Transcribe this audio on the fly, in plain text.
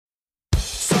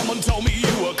Someone told me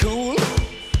you were cool,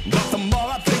 but the more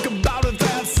I think about it,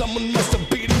 that someone must have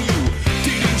beaten you.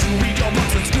 Didn't you read your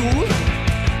books at school?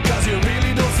 Cause you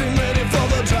really don't seem ready for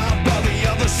the drop of the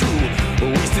other shoe.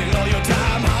 Wasting all your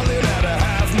time hollering at a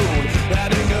half moon,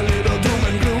 adding a little doom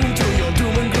and gloom to your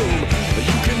doom and gloom.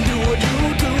 You can do what you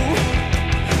do,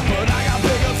 but I got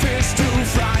bigger fish to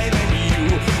fry than you,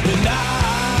 and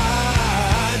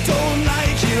I don't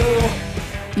like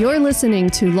you. You're listening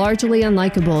to Largely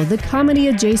Unlikable, the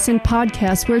comedy-adjacent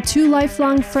podcast where two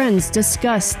lifelong friends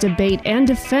discuss, debate, and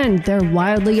defend their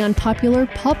wildly unpopular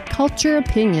pop culture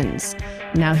opinions.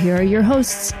 Now here are your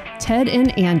hosts, Ted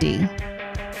and Andy.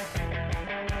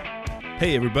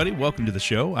 Hey everybody, welcome to the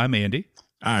show. I'm Andy.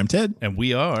 I'm Ted. And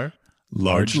we are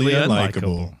Largely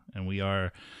Unlikable. And we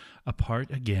are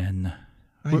apart again.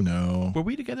 I know. Were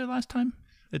we together last time?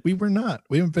 We were not.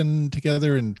 We haven't been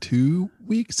together in 2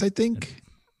 weeks, I think.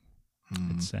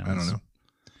 It sounds, I don't know.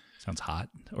 Sounds hot.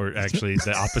 Or actually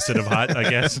the opposite of hot, I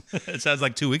guess. It sounds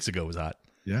like 2 weeks ago was hot.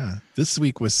 Yeah. This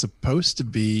week was supposed to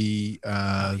be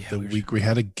the week we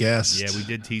had a guest. Yeah, we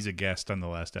did tease a guest on the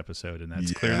last episode, and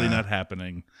that's clearly not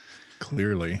happening.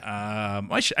 Clearly.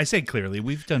 I say clearly.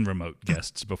 We've done remote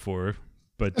guests before,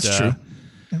 but That's true.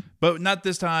 But not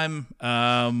this time,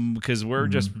 because we're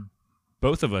just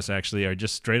both of us actually are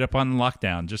just straight up on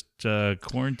lockdown, just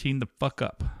quarantine the fuck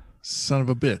up. Son of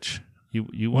a bitch.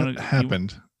 You want What to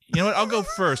happened? You know what? I'll go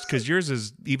first because yours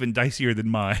is even dicier than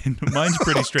mine. Mine's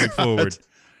pretty straightforward.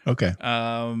 Okay.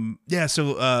 Yeah.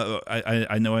 So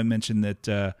I know I mentioned that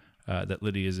that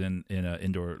Lydia is in an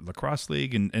indoor lacrosse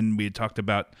league, and we had talked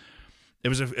about. It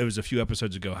was a few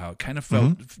episodes ago how it kind of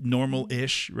felt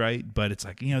normal-ish, right? But it's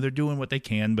like, they're doing what they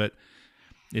can, but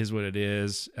is what it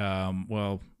is.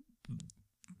 Well,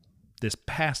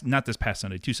 not this past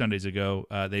Sunday, 2 Sundays ago,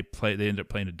 they ended up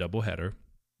playing a doubleheader,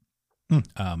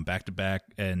 back to back,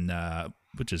 and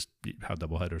which is how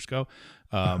doubleheaders go.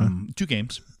 2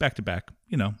 games back to back,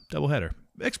 doubleheader.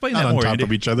 Explain Not that on more, top Andy.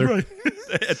 of each other. Right.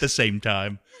 At the same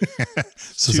time.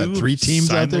 So is that 3 teams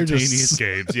out there simultaneous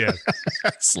games? Yeah,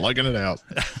 slugging it out.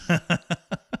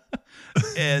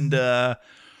 And the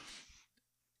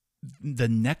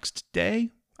next day,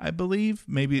 I believe,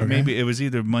 maybe it was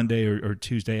either Monday or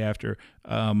Tuesday after.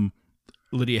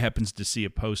 Lydia happens to see a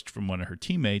post from one of her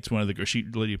teammates.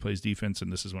 Lydia plays defense,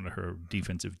 and this is one of her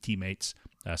defensive teammates.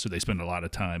 So they spend a lot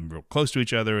of time real close to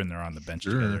each other, and they're on the bench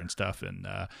together and stuff. And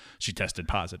she tested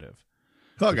positive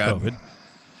Oh, for God. COVID.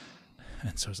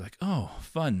 And so I was like, oh,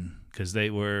 fun. Because they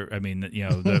were, when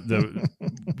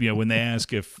they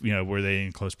ask if, were they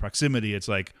in close proximity, it's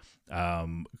like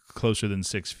closer than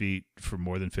 6 feet for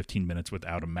more than 15 minutes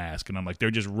without a mask. And I'm like,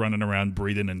 they're just running around,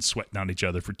 breathing and sweating on each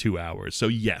other for 2 hours. So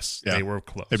yes, they were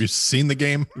close. Have you seen the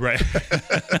game? Right.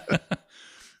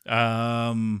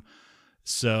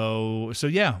 So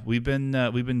yeah, we've been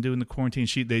doing the quarantine.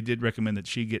 They did recommend that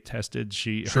she get tested.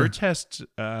 Her test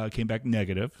came back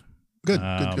negative. Good.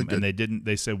 And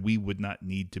they said we would not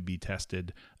need to be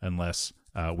tested unless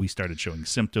we started showing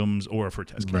symptoms or if her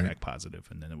test came back positive,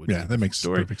 and then it would be that makes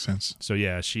perfect sense. So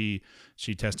yeah, she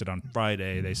tested on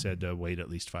Friday. They said to wait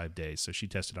at least 5 days. So she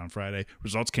tested on Friday.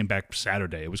 Results came back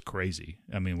Saturday. It was crazy.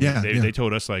 I mean, they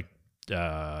told us like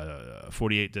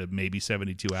 48 to maybe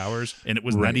 72 hours, and it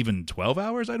was not even 12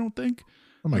 hours, I don't think.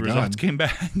 Oh my the God. results came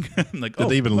back. I'm like, Did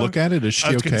they even look at it? Is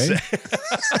she okay?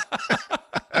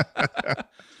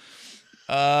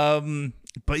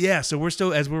 But yeah, so we're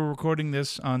still, as we're recording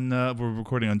this we're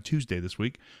recording on Tuesday this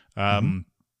week. We are,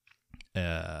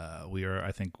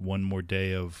 I think, one more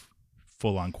day of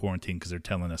full-on quarantine because they're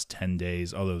telling us 10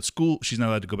 days. Although she's not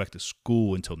allowed to go back to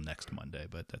school until next Monday,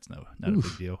 but that's not a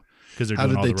big deal because they're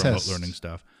doing all the remote learning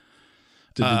stuff.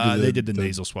 They did the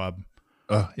nasal swab.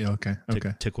 Oh, yeah, okay.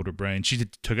 Tickled her brain. She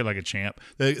took it like a champ.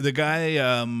 The guy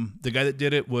that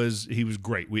did it was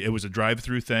great. It was a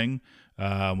drive-through thing.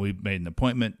 We made an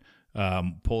appointment.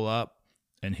 Pull up,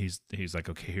 and he's like,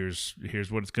 okay, here's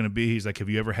what it's gonna be. He's like, have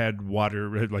you ever had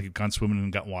water, like you've gone swimming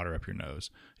and got water up your nose?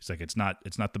 He's like, it's not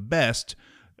the best,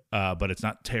 but it's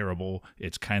not terrible.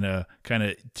 It's kind of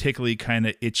tickly, kind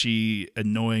of itchy,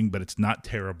 annoying, but it's not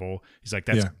terrible. He's like,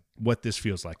 that's what this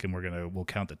feels like, and we'll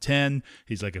count to 10.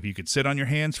 He's like, if you could sit on your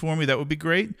hands for me, that would be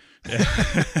great.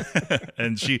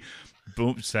 And she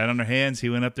sat on her hands. He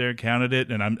went up there and counted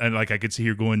it, and I could see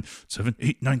her going 7,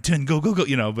 8, 9, 10, go.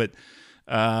 But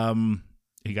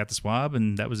he got the swab,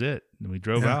 and that was it. And we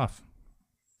drove off.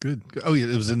 Good. Oh, yeah,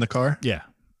 it was in the car? Yeah.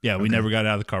 We never got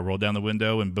out of the car. Rolled down the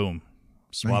window, and boom,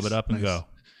 swab it up and go.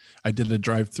 I did a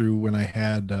drive-through when I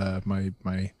had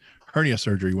my hernia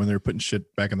surgery when they were putting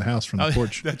shit back in the house from the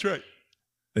porch. That's right.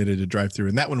 They did a drive-through,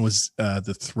 and that one was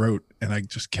the throat, and I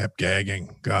just kept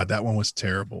gagging. God, that one was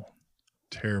terrible.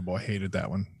 Terrible. I hated that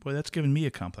one. Boy, that's giving me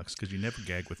a complex because you never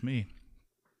gag with me.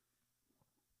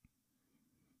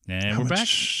 And we're back. How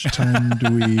much time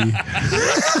do we?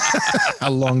 How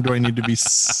long do I need to be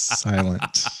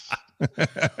silent?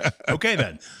 Okay,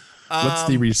 then. What's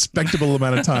the respectable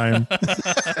amount of time?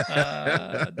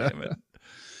 Damn it.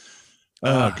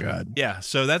 Oh God. Yeah,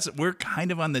 so we're kind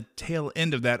of on the tail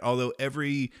end of that. Although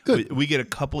we get a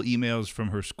couple emails from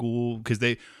her school because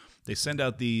they send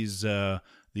out these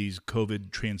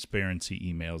COVID transparency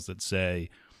emails that say,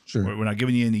 Sure. we're not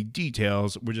giving you any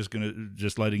details. We're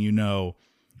just letting you know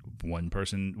one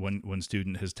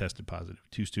student has tested positive,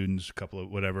 2 students, a couple of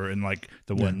whatever, and like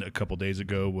the one a couple days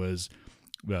ago was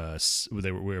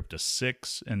we're up to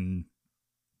 6 and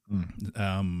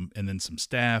then some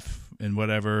staff and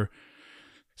whatever.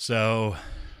 So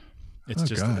it's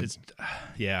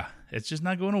it's just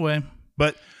not going away.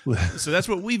 But so that's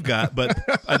what we've got. But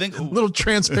I think a little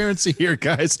transparency here,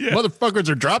 guys. Yeah. Motherfuckers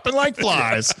are dropping like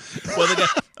flies. Well,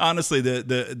 honestly,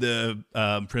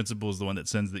 the principal is the one that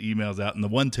sends the emails out, and the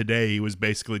one today he was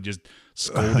basically just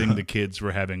scolding the kids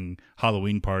for having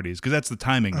Halloween parties because that's the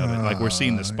timing of it. Like we're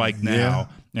seeing the spike now.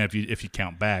 And if you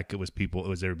count back, it was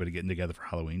everybody getting together for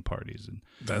Halloween parties. And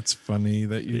that's funny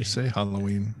that you say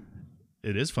Halloween.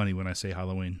 It is funny when I say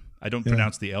Halloween. I don't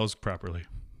pronounce the L's properly.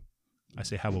 I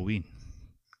say Halloween.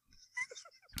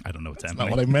 I don't know what's happening.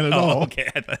 Not what I meant at all. Okay,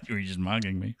 I thought you were just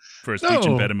mocking me for a speech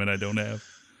impediment I don't have.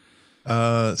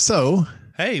 So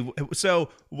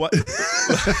what?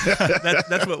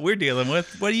 That's what we're dealing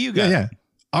with. What do you got? Yeah.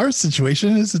 Our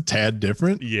situation is a tad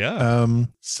different. Yeah.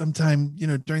 Sometime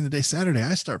during the day, Saturday,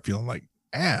 I start feeling like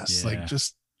ass. Like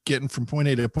just getting from point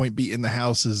A to point B in the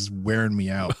house is wearing me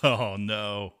out. Oh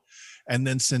no. And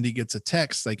then Cindy gets a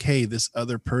text like, "Hey, this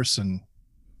other person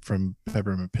from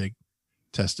Peppermint Pig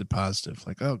tested positive."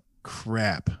 Like, oh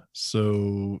crap.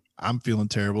 So I'm feeling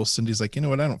terrible. Cindy's like, "You know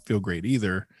what? I don't feel great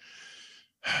either.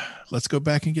 Let's go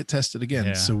back and get tested again."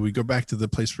 Yeah. So we go back to the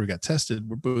place where we got tested.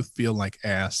 We both feel like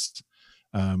ass.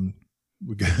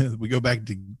 We go back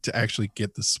to actually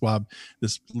get the swab.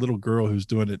 This little girl who's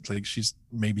doing it, like she's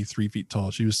maybe 3 feet tall.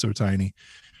 She was so tiny.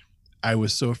 I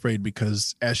was so afraid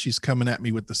because as she's coming at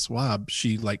me with the swab,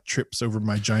 she like trips over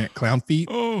my giant clown feet.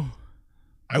 Oh,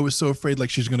 I was so afraid like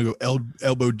she's going to go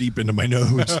elbow deep into my nose.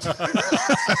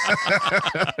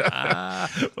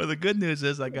 Well, the good news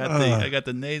is I got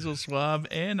the nasal swab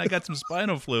and I got some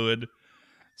spinal fluid,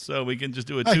 so we can just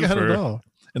do a twofer. I got it all.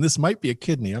 And this might be a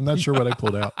kidney. I'm not sure what I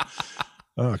pulled out.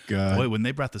 Oh God! Boy, when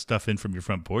they brought the stuff in from your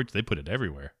front porch, they put it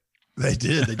everywhere. They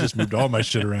did. They just moved all my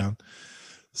shit around.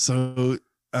 So,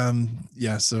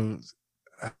 So,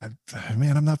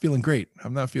 man, I'm not feeling great.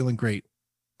 And I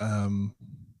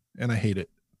hate it.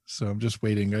 So I'm just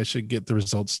waiting. I should get the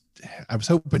results. I was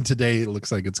hoping today. It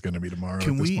looks like it's going to be tomorrow at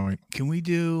this point. Can we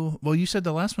do? Well, you said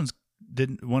the last ones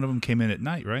didn't. One of them came in at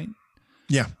night, right?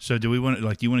 Yeah. So do we want to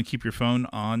do you want to keep your phone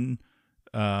on?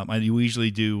 I usually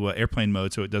do airplane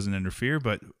mode so it doesn't interfere.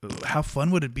 But how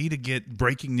fun would it be to get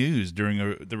breaking news during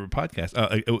the podcast?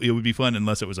 It would be fun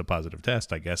unless it was a positive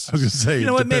test, I guess. I was going to say,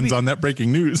 it depends on that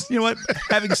breaking news. You know what?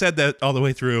 Having said that all the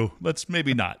way through, let's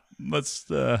maybe not. Let's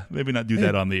maybe not do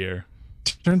that on the air.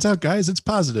 Turns out, guys, it's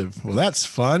positive. Well, that's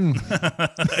fun.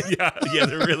 yeah.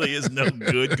 There really is no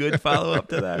good follow up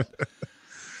to that.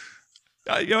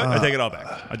 You know what? I take it all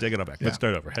back. Yeah. Let's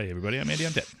start over. Hey, everybody. I'm Andy.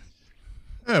 I'm Ted.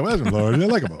 Hey, welcome, Lord. I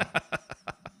like them all.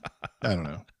 I don't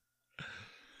know.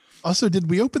 Also, did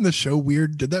we open the show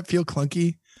weird? Did that feel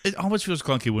clunky? It almost feels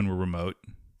clunky when we're remote.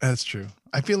 That's true.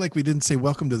 I feel like we didn't say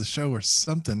welcome to the show or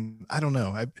something. I don't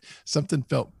know. Something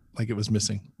felt like it was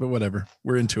missing, but whatever.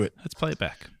 We're into it. Let's play it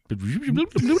back.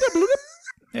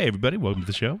 Hey, everybody. Welcome to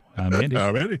the show. I'm Andy.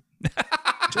 I'm Andy.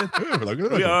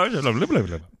 We are.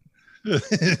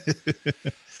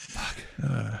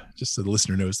 Just so the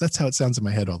listener knows, that's how it sounds in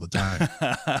my head all the time.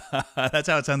 That's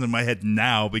how it sounds in my head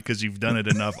now because you've done it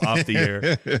enough off the air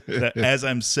that as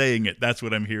I'm saying it, that's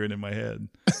what I'm hearing in my head.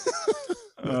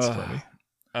 That's funny.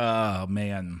 Oh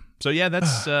man. So yeah,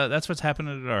 that's what's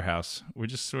happening at our house. We're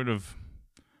just sort of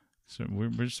we're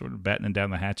just sort of battening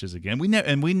down the hatches again. We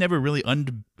never really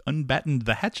unbattened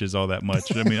the hatches all that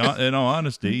much. I mean, in all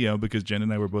honesty, because Jen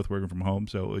and I were both working from home,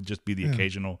 so it would just be the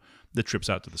occasional the trips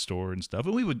out to the store and stuff.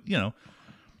 And we would,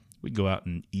 we'd go out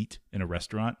and eat in a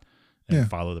restaurant and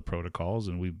follow the protocols.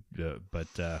 And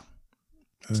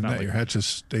it's not like your hatches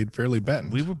stayed fairly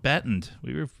battened. We were battened.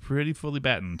 We were pretty fully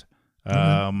battened.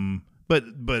 But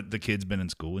the kid's been in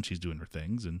school and she's doing her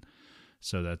things, and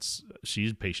So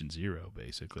she's patient zero,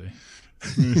 basically.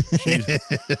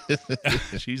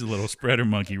 She's a little spreader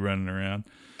monkey running around.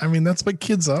 I mean, that's what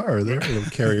kids are. They're little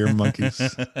carrier monkeys.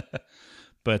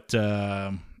 But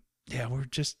yeah, we're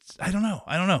just, I don't know.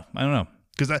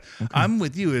 Because I'm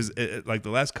with you. Is like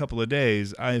the last couple of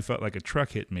days, I felt like a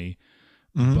truck hit me,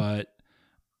 but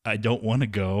I don't want to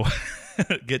go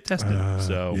get tested.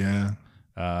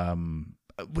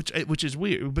 Which is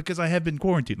weird because I have been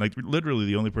quarantined. Like literally,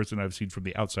 the only person I've seen from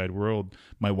the outside world,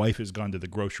 my wife has gone to the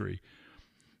grocery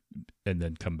and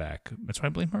then come back. That's why I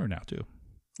blame her now too.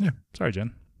 Yeah, sorry,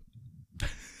 Jen.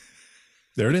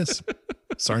 There it is.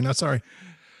 Sorry, not sorry.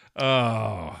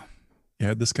 Oh, you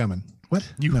had this coming.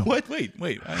 What? No. What? Wait.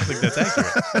 I don't think that's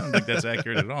accurate. I don't think that's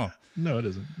accurate at all. No, it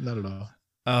isn't. Not at all.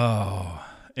 Oh,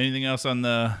 anything else on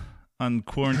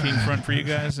quarantine front for you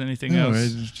guys? Anything else?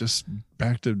 It's just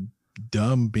back to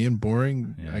dumb, being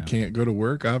boring. Yeah. I can't go to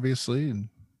work, obviously, and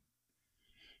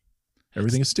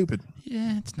everything is stupid.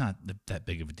 Yeah, it's not that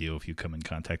big of a deal if you come in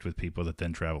contact with people that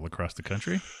then travel across the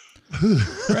country.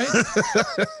 Right?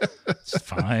 It's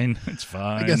fine. It's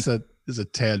fine. I guess that is a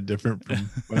tad different from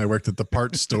when I worked at the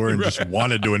parts store and just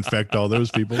wanted to infect all those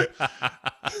people.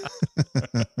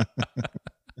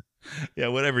 Yeah,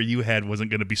 whatever you had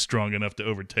wasn't going to be strong enough to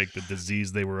overtake the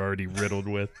disease they were already riddled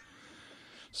with.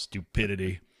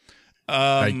 Stupidity.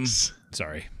 Yikes.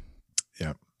 Sorry.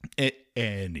 Yeah.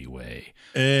 Anyway.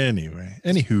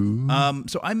 Anywho.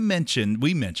 So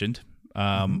we mentioned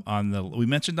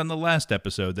on the last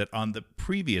episode that on the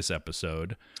previous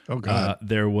episode,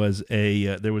 there was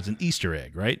an Easter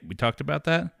egg, right? We talked about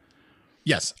that.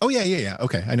 Yes. Oh yeah.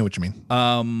 Okay, I know what you mean.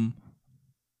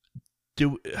 There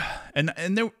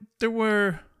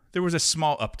was a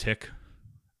small uptick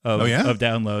of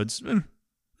downloads.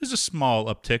 There's a small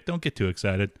uptick. Don't get too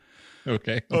excited.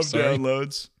 Okay. Of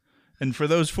downloads. And for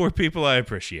those 4 people, I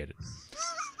appreciate it.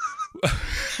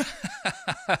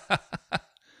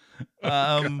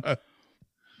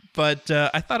 But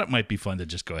I thought it might be fun to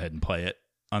just go ahead and play it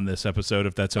on this episode,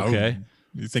 if that's okay. Oh,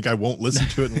 you think I won't listen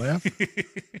to it and laugh?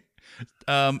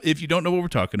 If you don't know what we're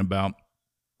talking about,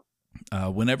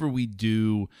 whenever we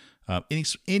do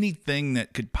anything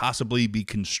that could possibly be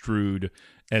construed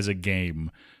as a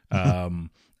game,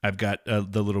 I've got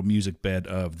the little music bed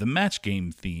of the match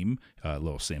game theme, a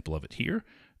little sample of it here.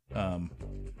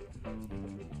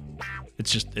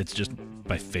 It's just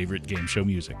my favorite game show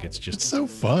music. It's so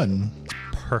fun. It's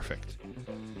perfect.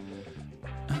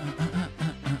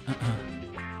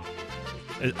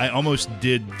 I almost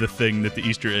did the thing that the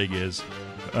Easter egg is.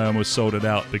 I almost sold it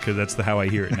out because that's how I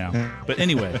hear it now. But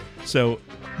anyway, so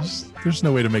there's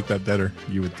no way to make that better,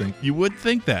 you would think. You would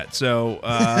think that. So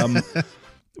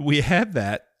we had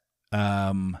that.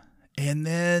 And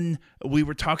then we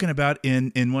were talking about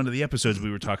in one of the episodes,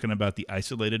 we were talking about the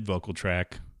isolated vocal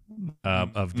track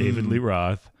of David Lee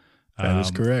Roth. That is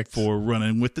correct. For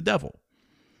Running with the Devil.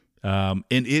 And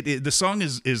the song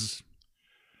is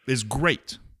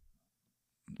great.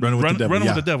 Running with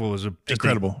the Devil is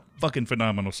incredible, fucking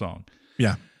phenomenal song.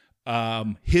 Yeah.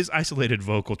 His isolated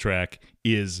vocal track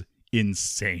is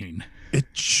insane. It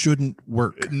shouldn't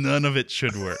work. None of it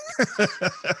should work.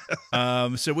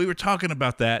 So we were talking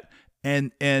about that,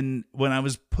 and when I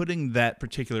was putting that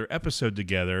particular episode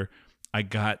together, I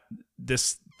got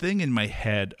this thing in my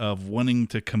head of wanting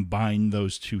to combine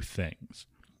those two things.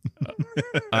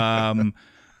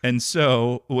 And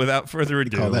so, without further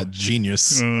ado, call that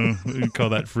genius. We call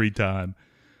that free time.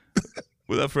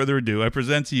 Without further ado, I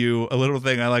present to you a little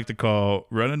thing I like to call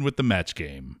Running with the Match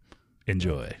Game.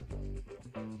 Enjoy.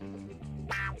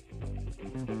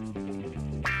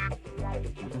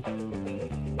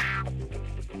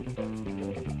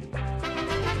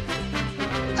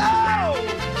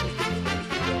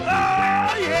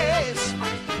 Oh, yes.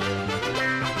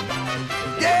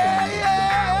 Yeah, yeah.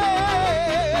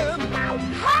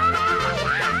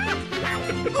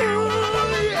 Ooh,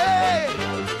 yeah.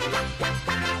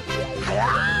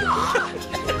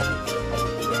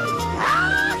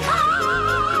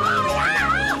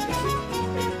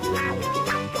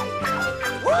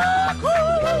 Woo-hoo.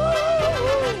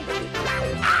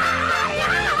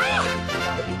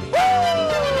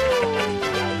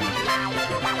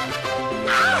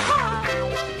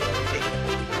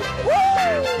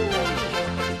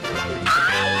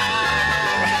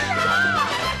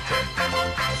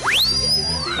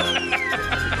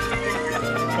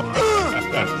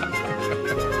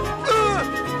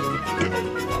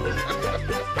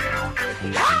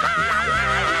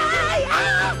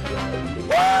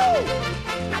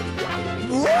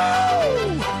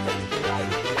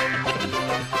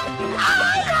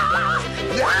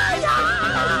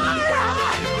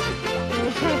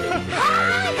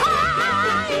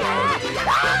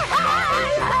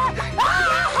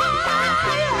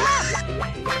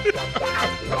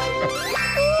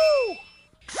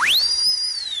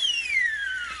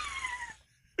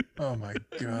 Oh my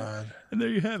God. And there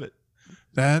you have it.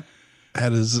 That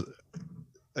is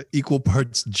equal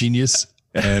parts genius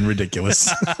and ridiculous.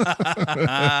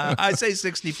 I say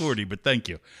 60-40, but thank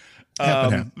you.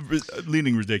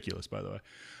 Leaning ridiculous, by the way.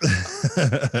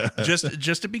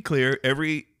 just to be clear,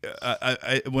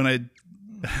 when I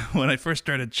first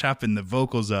started chopping the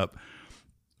vocals up,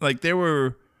 like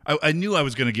I knew I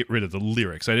was going to get rid of the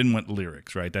lyrics. I didn't want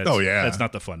lyrics, right? That's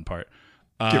not the fun part.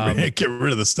 Get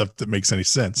rid of the stuff that makes any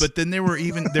sense. But then there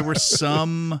were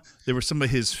some of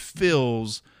his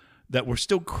fills that were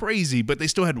still crazy, but they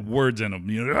still had words in them.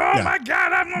 You know, my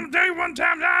God, I'm gonna tell you one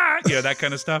time, that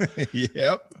kind of stuff.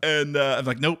 Yep. And I'm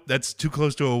like, nope, that's too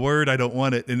close to a word. I don't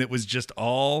want it. And it was just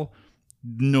all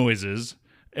noises.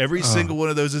 Every single one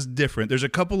of those is different. There's a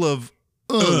couple of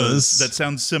that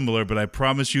sound similar, but I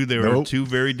promise you there are two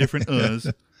very different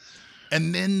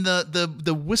And then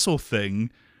the whistle thing.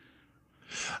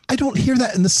 I don't hear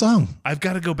that in the song. I've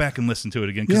got to go back and listen to it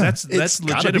again because that's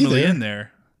legitimately in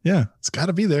there. Yeah, it's got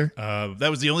to be there. That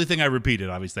was the only thing I repeated.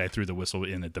 Obviously, I threw the whistle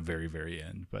in at the very, very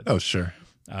end. But sure.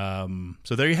 So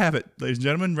there you have it, ladies and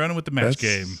gentlemen. Running with the Match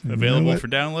Game, available for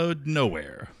download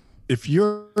nowhere. If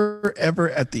you're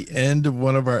ever at the end of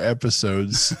one of our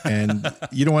episodes and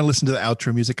you don't want to listen to the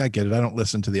outro music, I get it. I don't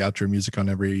listen to the outro music on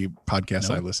every podcast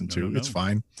I listen to. It's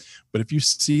fine. But if you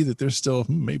see that there's still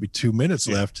maybe 2 minutes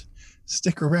left,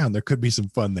 stick around. There could be some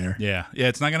fun there. Yeah.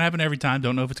 It's not going to happen every time.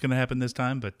 Don't know if it's going to happen this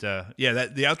time. But the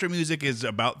outro music is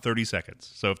about 30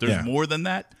 seconds. So if there's more than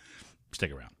that,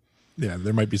 stick around. Yeah,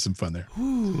 there might be some fun there.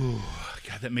 Ooh,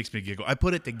 God, that makes me giggle. I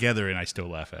put it together and I still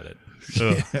laugh at it.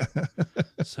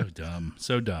 So dumb.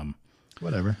 So dumb.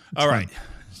 Whatever. All right.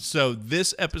 So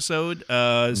this episode,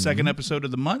 second episode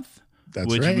of the month. That's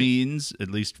which right. means,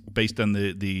 at least based on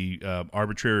the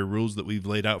arbitrary rules that we've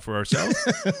laid out for ourselves,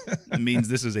 it means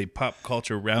this is a pop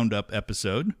culture roundup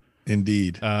episode.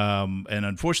 Indeed. And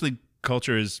unfortunately,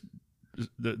 culture is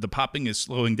the popping is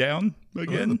slowing down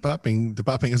again. The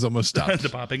popping is almost stopped. The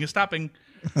popping is stopping.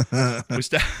 We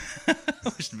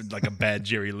like a bad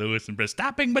Jerry Lewis and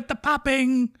stopping with the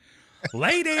popping,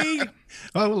 lady.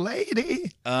 Oh,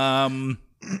 lady. Well,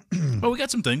 we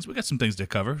got some things. We got some things to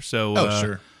cover. So,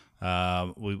 sure.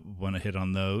 We want to hit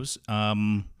on those.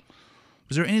 Was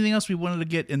there anything else we wanted to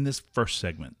get in this first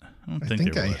segment? I don't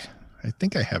think there was. I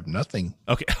think I have nothing.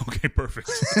 Okay,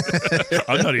 perfect.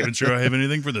 I'm not even sure I have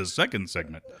anything for the second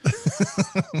segment.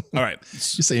 All right.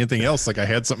 You say anything else like I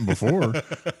had something before.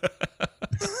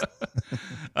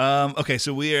 Okay,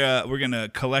 so we're gonna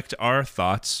collect our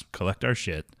thoughts, collect our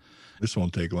shit. This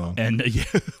won't take long. And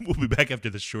we'll be back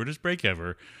after the shortest break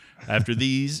ever, after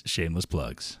these shameless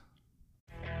plugs.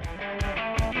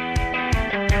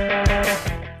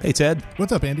 Hey, Ted.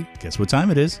 What's up, Andy? Guess what time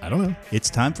it is? I don't know.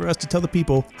 It's time for us to tell the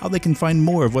people how they can find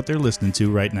more of what they're listening to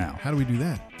right now. How do we do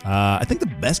that? I think the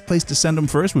best place to send them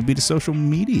first would be to social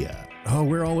media. Oh,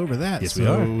 we're all over that. Yes, we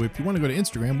are. So if you want to go to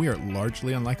Instagram, we are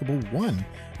Largely Unlikable1.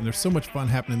 And there's so much fun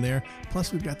happening there.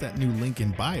 Plus, we've got that new link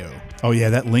in bio. Oh, yeah,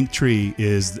 that link tree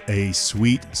is a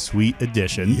sweet, sweet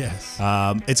addition. Yes.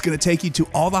 It's going to take you to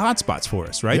all the hotspots for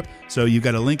us, right? Yep. So you've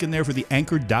got a link in there for the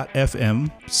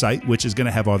Anchor.fm site, which is going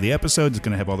to have all the episodes. It's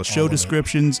going to have all the show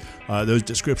descriptions. Those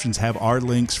descriptions have our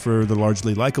links for the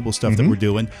Largely Likeable stuff that we're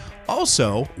doing.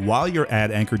 Also, while you're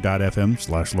at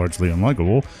Anchor.fm/Largely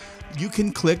Unlikable, you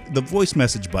can click the voice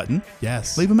message button.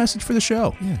 Yes. Leave a message for the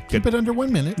show. Yeah. Keep it under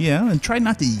 1 minute. Yeah, and try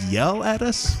not to yell at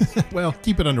us. Well,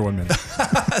 keep it under 1 minute.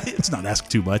 It's not ask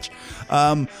too much.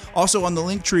 Also on the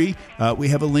link tree, we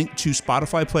have a link to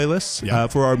Spotify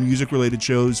playlists for our music-related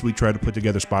shows. We try to put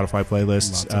together Spotify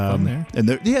playlists. Lots of fun there. And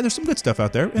there's some good stuff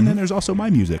out there. And then there's also my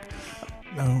music.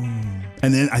 Oh.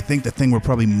 And then I think the thing we're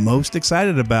probably most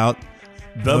excited about,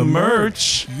 the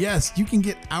merch. Yes, you can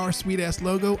get our sweet ass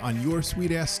logo on your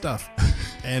sweet ass stuff.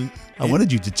 And I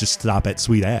wanted you to just stop at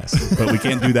sweet ass, but we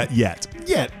can't do that yet.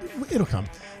 Yeah, it'll come.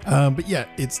 But yeah,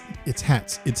 it's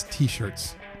hats, it's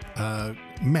t-shirts,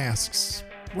 masks.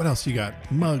 What else you got?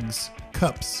 Mugs,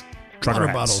 cups, Trucker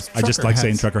water hats. bottles. I just like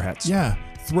saying trucker hats. Yeah,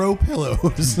 throw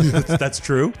pillows. That's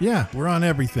true. Yeah, we're on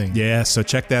everything. Yeah, so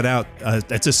check that out.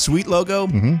 That's a sweet logo,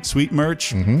 sweet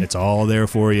merch. It's all there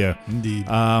for you. Indeed.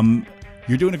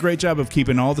 You're doing a great job of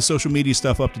keeping all the social media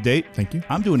stuff up to date. Thank you.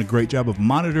 I'm doing a great job of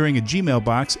monitoring a Gmail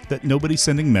box that nobody's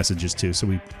sending messages to, so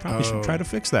we probably should try to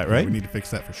fix that, right? We need to fix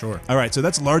that for sure. All right, so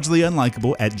that's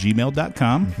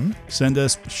largelyunlikable@gmail.com. Send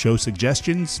us show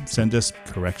suggestions, send us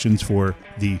corrections for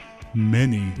the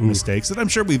many mistakes that I'm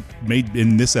sure we've made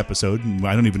in this episode.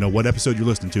 I don't even know what episode you're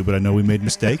listening to, but I know we made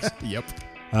mistakes. Yep.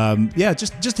 Yeah,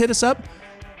 just hit us up.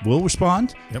 we'll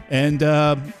respond. Yep. And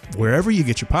wherever you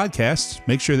get your podcasts,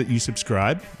 make sure that you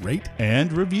subscribe, Rate.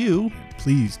 and review.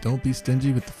 Please don't be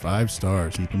stingy with the 5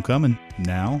 stars. Keep them coming.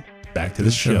 Now, back to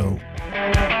the show.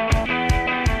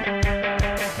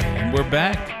 And we're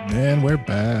back. And we're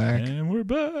back. And we're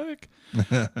back.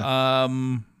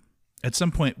 At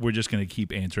some point, we're just going to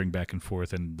keep answering back and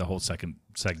forth, and the whole second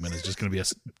segment is just going to be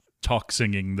us talk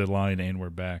singing the line, and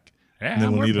we're back. And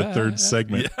then we'll need a third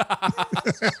segment.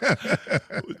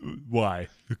 Why?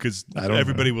 Because I don't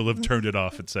everybody will have turned it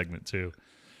off at segment 2.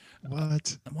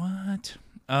 What?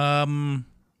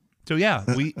 So yeah,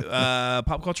 we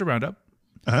pop culture roundup.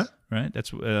 Uh-huh. Right.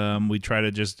 That's we try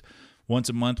to just once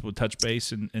a month we'll touch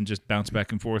base and just bounce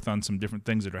back and forth on some different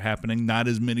things that are happening. Not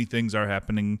as many things are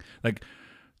happening. Like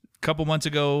a couple months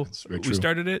ago, very we true.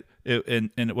 started it, and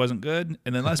it wasn't good.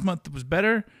 And then last month it was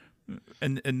better.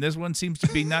 And this one seems to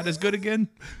be not as good again.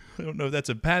 I don't know if that's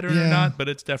a pattern or Yeah. not, but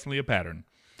it's definitely a pattern.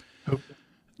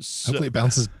 Hopefully it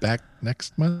bounces back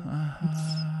next month.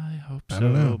 I hope I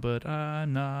don't know. but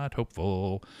I'm not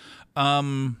hopeful.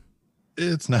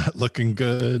 It's not looking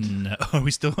good. No, are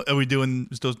we still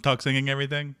talk singing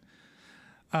everything?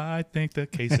 I think the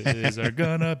cases are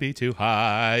gonna be too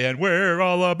high, and we're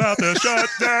all about to shut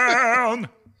down.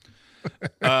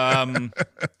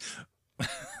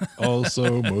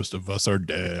 Also, most of us are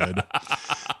dead.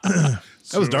 That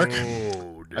was dark.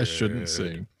 I shouldn't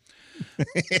sing.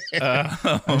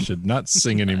 I should not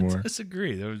sing anymore.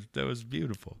 Disagree. That was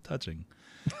beautiful, touching.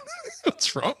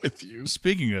 What's wrong with you?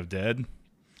 Speaking of dead,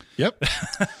 Yep.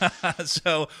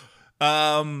 so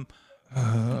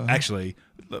actually,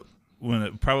 when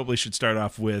it probably should start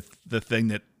off with the thing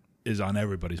that is on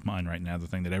everybody's mind right now, the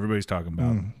thing that everybody's talking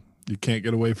about. You can't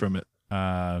get away from it.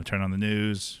 Turn on the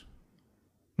news,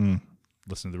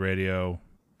 listen to the radio,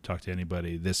 talk to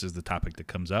anybody. This is the topic that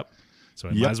comes up, so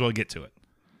I might as well get to it.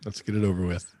 Let's get it over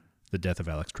with. The death of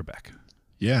Alex Trebek.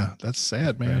 Yeah, that's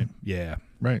sad, man. Right? Yeah.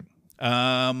 Right.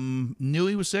 Knew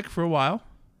he was sick for a while.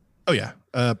 Oh, yeah.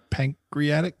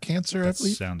 Pancreatic cancer, I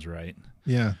believe. Sounds right.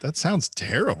 Yeah, that sounds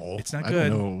terrible. It's not I good.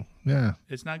 don't know. Yeah.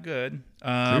 It's not good.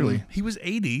 Clearly. He was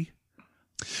 80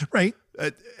 Right.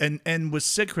 and was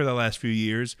sick for the last few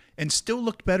years and still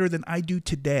looked better than I do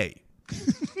today.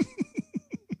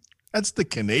 That's the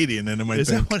Canadian in him, I Is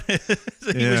think. that what it is?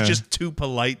 He was Yeah. just too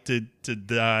polite to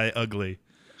die ugly.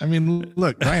 I mean,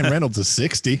 look, Ryan Reynolds is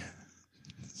 60.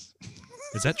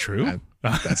 Is that true?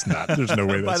 That's not. There's no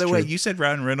way that's By the true. way, you said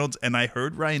Ryan Reynolds, and I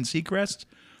heard Ryan Seacrest,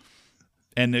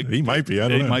 and He might be. I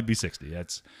don't it know. might be 60.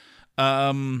 That's,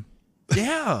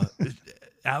 yeah,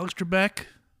 Alex Trebek,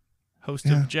 host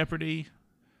of Jeopardy,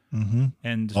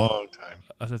 and Long time.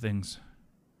 other things.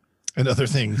 And other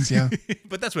things, yeah.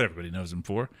 But that's what everybody knows him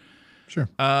for. Sure.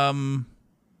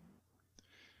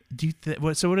 Do you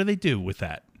so what do they do with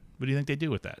that? What do you think they do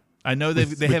with that? I know they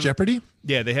With have Jeopardy?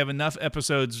 Yeah, they have enough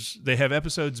episodes. They have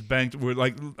episodes banked where,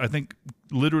 like, I think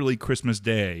literally Christmas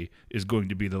Day is going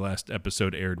to be the last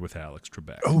episode aired with Alex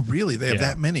Trebek. Oh, really? They have Yeah,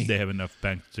 that many? They have enough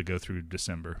banked to go through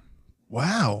December.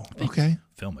 Wow. Okay.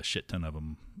 Film a shit ton of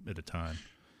them at a time.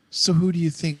 So who do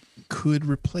you think could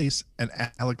replace an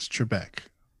Alex Trebek?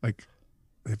 Like,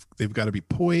 they've got to be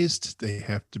poised. They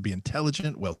have to be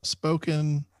intelligent,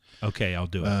 well-spoken. Okay, I'll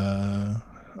do it.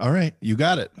 All right. You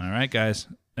got it. All right, guys.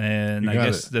 And You I got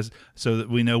guess it. that's so that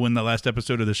we know when the last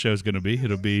episode of the show is going to be.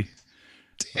 It'll be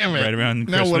Damn it. right around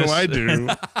Now what do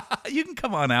Christmas. I do? You can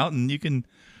come on out and you can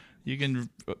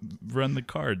run the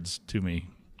cards to me.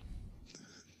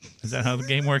 Is that how the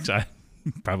game works? I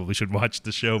probably should watch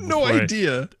the show No before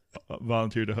idea. I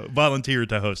volunteer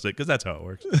to host it, because that's how it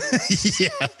works. Yeah.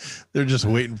 They're just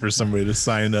waiting for somebody to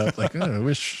sign up. Like, oh, I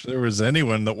wish there was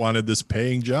anyone that wanted this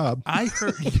paying job. I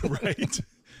heard right.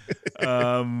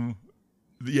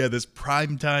 Yeah, this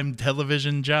primetime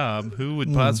television job. Who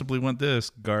would possibly want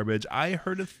this garbage? I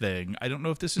heard a thing. I don't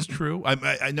know if this is true.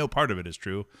 I know part of it is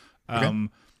true.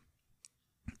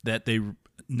 That they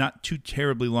not too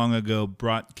terribly long ago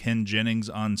brought Ken Jennings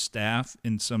on staff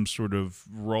in some sort of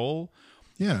role.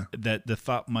 Yeah. That the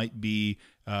thought might be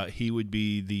he would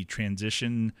be the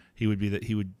transition. He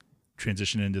would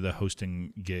transition into the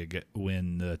hosting gig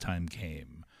when the time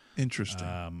came.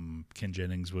 Interesting. Ken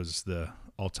Jennings was the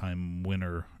all-time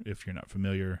winner, if you're not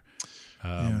familiar,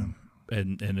 and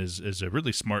is a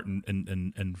really smart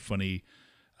and funny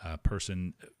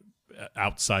person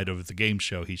outside of the game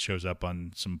show. He shows up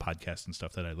on some podcasts and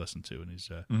stuff that I listen to, and he's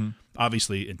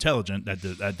obviously intelligent.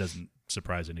 That doesn't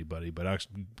surprise anybody, but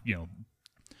actually,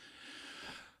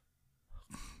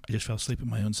 I just fell asleep in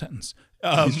my own sentence.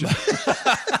 But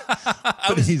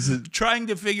he's Trying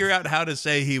to figure out how to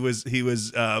say he was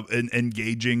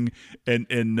engaging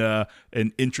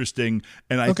and interesting,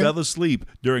 and I fell asleep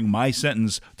during my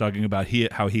sentence talking about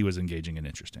how he was engaging and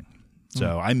interesting.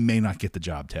 So I may not get the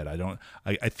job, Ted. I don't.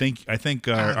 I think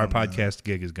our podcast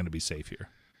gig is going to be safe here.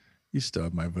 You still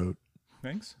have my vote.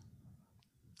 Thanks.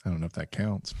 I don't know if that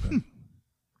counts, but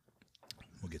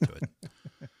We'll get to it.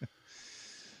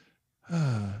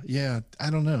 yeah, I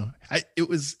don't know. It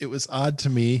was odd to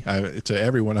me, to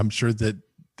everyone. I'm sure that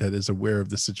is aware of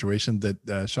the situation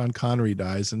that Sean Connery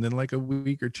dies, and then like a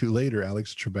week or two later,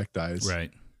 Alex Trebek dies.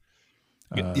 Right.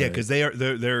 Yeah, because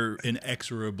they're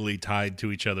inexorably tied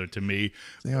to each other. To me,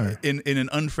 They are. in an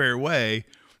unfair way.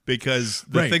 Because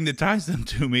the Right. thing that ties them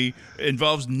to me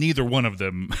involves neither one of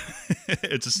them.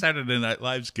 It's a Saturday Night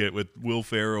Live skit with Will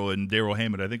Ferrell and Daryl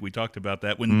Hammond. I think we talked about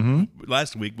that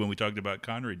last week when we talked about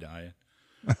Connery dying.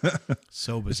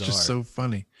 So bizarre. It's just so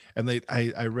funny. And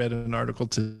I read an article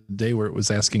today where it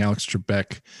was asking Alex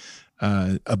Trebek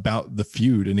about the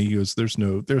feud, and he goes, "There's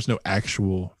no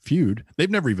actual feud.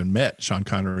 They've never even met, Sean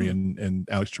Connery and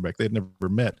Alex Trebek. They've never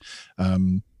met."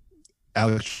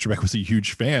 Alex Trebek was a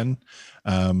huge fan.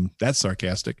 That's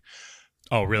sarcastic.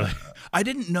 Oh, really? I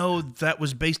didn't know that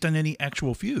was based on any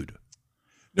actual feud,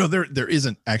 No, there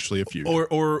isn't actually a feud.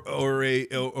 or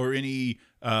any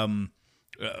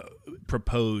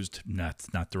proposed.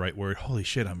 Not the right word. Holy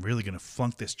shit! I'm really gonna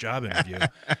flunk this job interview.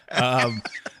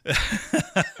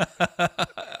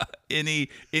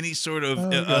 Any sort of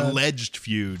alleged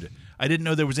feud. I didn't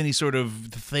know there was any sort of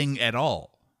thing at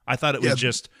all. I thought it was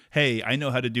just, hey, I know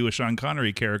how to do a Sean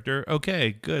Connery character.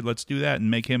 Okay, good. Let's do that and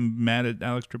make him mad at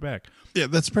Alex Trebek. Yeah,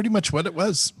 that's pretty much what it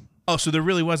was. Oh, so there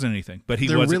really wasn't anything. But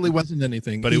There really wasn't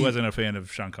anything. But he wasn't a fan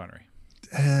of Sean Connery.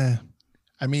 I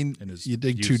mean, And his you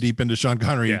dig use. too deep into Sean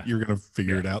Connery, Yeah. you're going to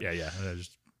figure it out. Yeah.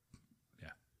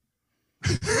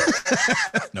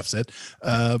 Enough said.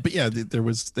 But yeah,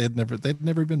 they'd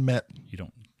never been met. You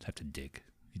don't have to dig.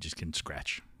 You just can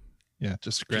scratch. Yeah,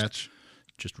 just scratch.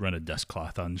 Just run a dust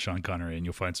cloth on Sean Connery and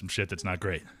you'll find some shit that's not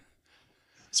great.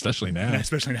 Especially now.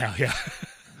 Especially now, yeah.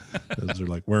 Those are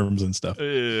like worms and stuff.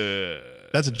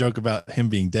 That's a joke about him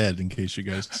being dead, in case you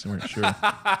guys weren't sure.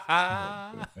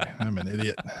 I'm an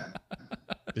idiot.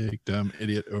 Big dumb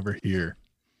idiot over here.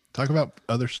 Talk about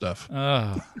other stuff.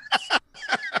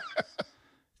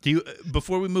 Do you?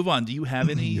 Before we move on, do you have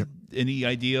any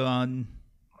idea on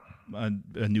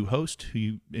a new host?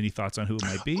 Any thoughts on who it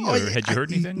might be, or had you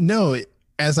heard anything? No.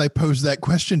 As I posed that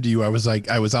question to you, I was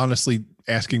honestly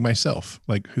asking myself,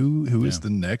 like, who is the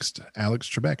next Alex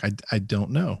Trebek? I don't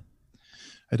know.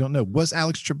 Was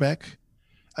Alex Trebek?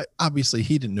 Obviously,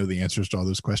 he didn't know the answers to all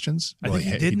those questions. I think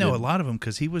he did know a lot of them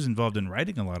because he was involved in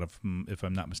writing a lot of them, if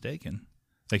I'm not mistaken.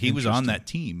 Like he was on that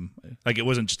team. Like it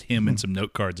wasn't just him and some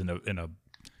note cards in a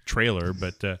trailer,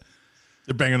 but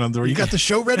They're banging on the door. You got the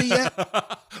show ready yet?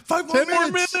 5 10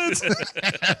 more minutes. minutes.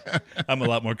 I'm a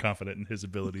lot more confident in his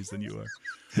abilities than you are.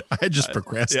 I just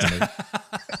procrastinate.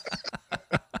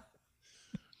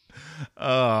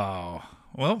 Oh,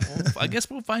 well, I guess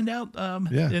we'll find out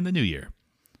in the new year.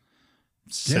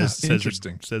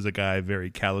 Interesting. Says a guy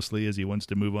very callously as he wants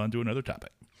to move on to another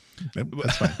topic. Nope,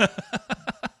 that's fine.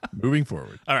 Moving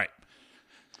forward. All right.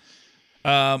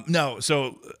 No,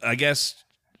 so I guess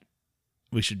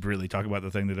we should really talk about the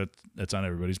thing that's on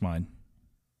everybody's mind.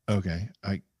 Okay.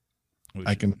 I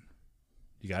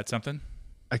You got something?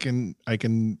 I think I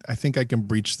can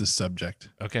breach the subject.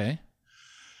 Okay.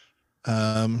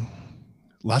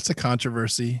 Lots of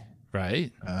controversy.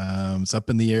 Right. It's up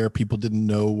in the air. People didn't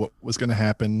know what was going to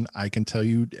happen. I can tell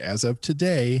you as of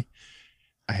today,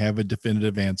 I have a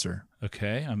definitive answer.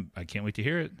 Okay. I can't wait to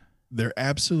hear it. There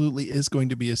absolutely is going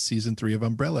to be a season 3 of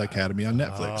Umbrella Academy on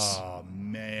Netflix. Oh,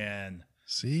 man.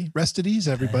 See, rest at ease,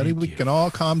 everybody. We can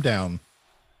all calm down.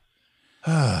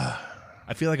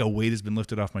 I feel like a weight has been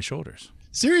lifted off my shoulders.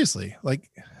 Seriously, like,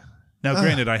 Now,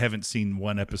 granted, I haven't seen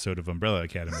one episode of Umbrella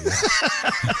Academy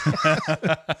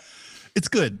yet. it's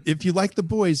good. If you like The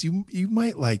Boys, you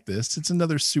might like this. It's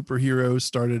another superhero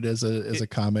started as a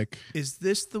comic. Is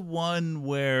this the one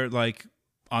where, like,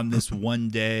 on this one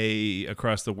day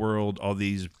across the world, all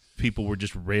these people were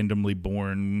just randomly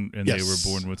born, and Yes. they were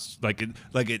born with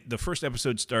the first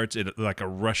episode starts at like a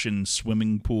Russian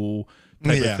swimming pool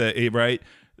type of thing, right?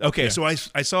 Okay, so I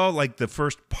saw like the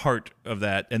first part of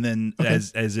that, and then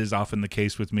as is often the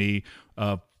case with me,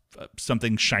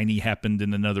 something shiny happened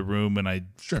in another room, and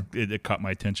it caught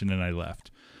my attention, and I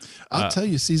left. I'll tell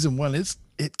you, season 1,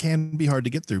 it can be hard to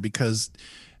get through because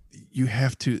you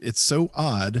have to. It's so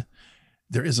odd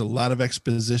there is a lot of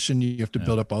exposition. You have to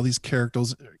build up all these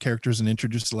characters and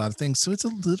introduce a lot of things. So it's a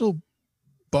little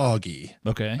boggy.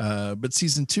 Okay. But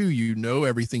season 2, you know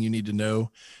everything you need to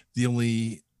know. The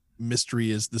only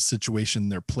mystery is the situation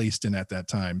they're placed in at that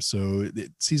time. So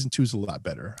season 2 is a lot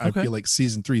better. Okay. I feel like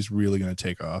season 3 is really going to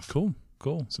take off. Cool.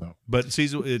 So, But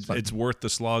it's worth the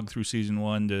slog through season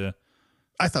 1 to.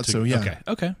 I thought so. Yeah.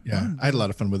 Okay. Yeah. I had a lot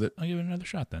of fun with it. I'll give it another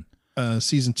shot then.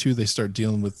 Season 2, they start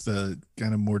dealing with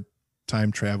kind of more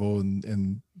time travel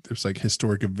and there's like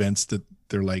historic events that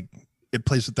they're like, it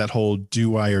plays with that whole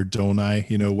do I or don't I,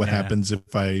 what happens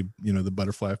if I, the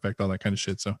butterfly effect, all that kind of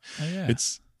shit. So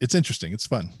it's interesting. It's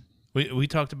fun. We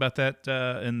talked about that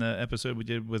in the episode we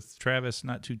did with Travis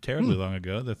not too terribly long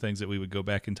ago, the things that we would go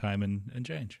back in time and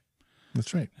change.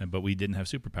 That's right. But we didn't have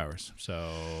superpowers.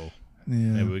 So Yeah.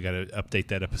 maybe we got to update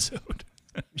that episode.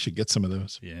 You should get some of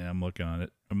those. Yeah, I'm looking on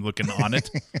it.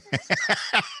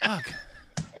 Fuck.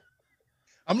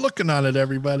 I'm looking on it,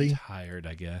 everybody. Tired,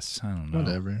 I guess. I don't know.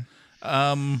 Whatever.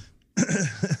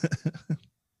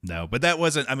 No, but that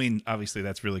wasn't, obviously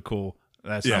that's really cool.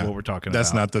 That's not what we're talking about.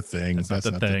 That's not the thing. That's not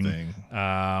the thing.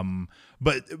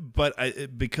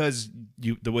 But because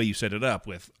the way you set it up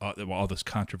with all this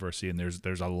controversy and there's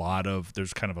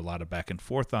kind of a lot of back and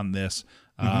forth on this,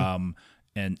 and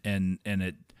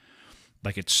it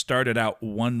like it started out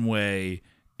one way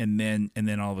and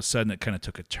then all of a sudden it kind of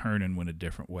took a turn and went a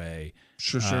different way.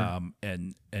 Sure.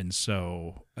 And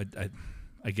so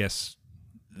I guess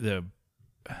the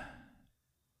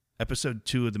episode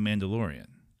 2 of The Mandalorian.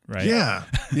 Right. Yeah.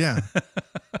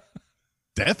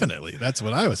 Definitely. That's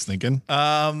what I was thinking.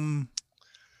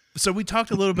 So we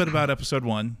talked a little bit about episode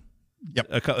 1.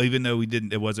 Yep. Even though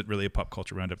it wasn't really a pop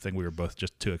culture roundup thing. We were both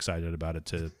just too excited about it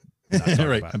to not talk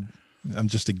right. about it. I'm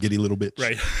just a giddy little bitch.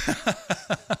 Right.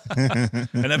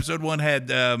 And episode 1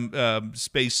 had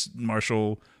Space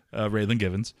Marshal Raylan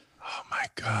Givens. Oh my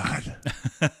God.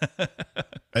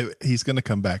 He's going to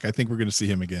come back. I think we're going to see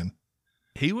him again.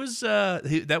 He was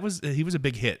he was a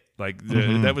big hit. Like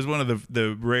that was one of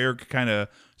the rare kind of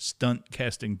stunt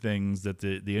casting things that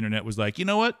the internet was like, you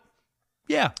know what?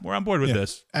 Yeah, we're on board with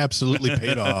this. Absolutely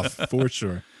paid off for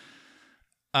sure.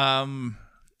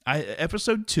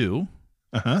 Episode 2.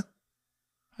 Uh-huh.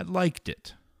 I liked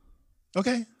it.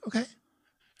 Okay.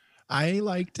 I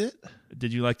liked it.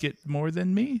 Did you like it more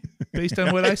than me, based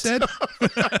on what I said?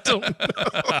 I don't know.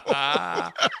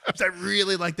 I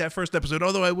really liked that first episode.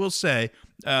 Although I will say,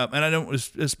 and I don't,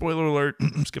 spoiler alert,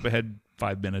 skip ahead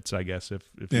 5 minutes, I guess, if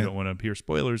you don't want to hear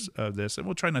spoilers of this. And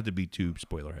we'll try not to be too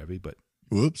spoiler heavy, but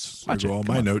whoops. Watch There go it. all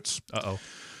Come my on. notes. Uh-oh.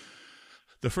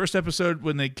 The first episode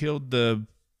when they killed the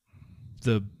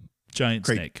giant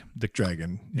Crate snake. The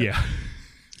dragon. Yeah.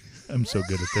 I'm so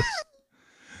good at this.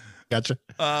 Gotcha.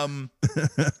 And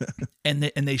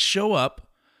they show up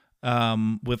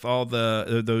with all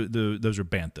the those are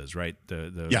banthas, right?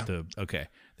 Okay.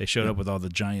 They showed up with all the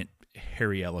giant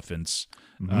hairy elephants.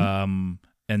 And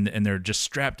they're just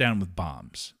strapped down with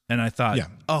bombs. And I thought,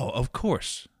 oh, of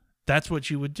course. That's what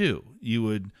you would do. You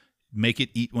would make it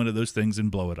eat one of those things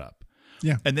and blow it up.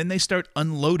 Yeah. And then they start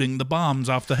unloading the bombs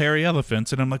off the hairy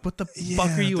elephants. And I'm like, what the fuck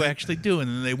are you actually doing?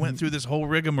 And then they went through this whole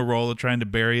rigmarole of trying to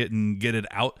bury it and get it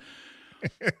out.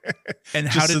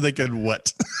 And so they could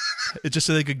what? Just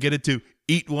so they could get it to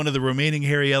eat one of the remaining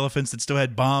hairy elephants that still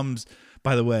had bombs.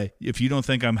 By the way, if you don't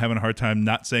think I'm having a hard time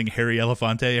not saying hairy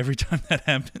elefante every time that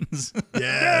happens.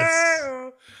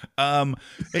 Yes.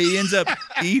 He ends up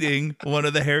eating one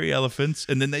of the hairy elephants,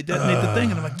 and then they detonate the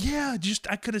thing. And I'm like, yeah,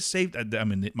 I could have saved.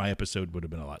 My episode would have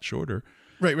been a lot shorter.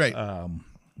 Right.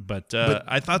 But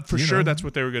I thought for sure that's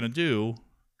what they were going to do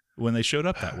when they showed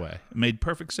up that way. It made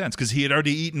perfect sense because he had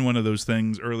already eaten one of those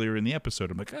things earlier in the episode.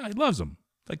 I'm like, he loves them.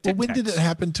 Like, well, when did it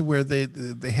happen to where they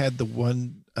had the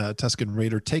one Tusken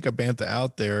Raider take a bantha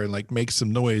out there and like make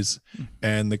some noise,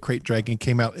 and the crate dragon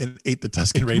came out and ate the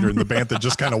Tusken Raider, and the bantha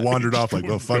just kind of wandered off like,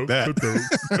 well, fuck that.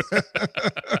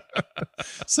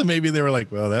 So maybe they were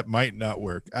like, well, that might not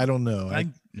work. I don't know. I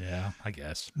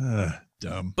guess.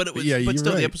 Dumb. But it was. But but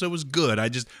still, right. the episode was good. I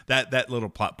just that little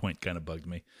plot point kind of bugged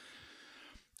me.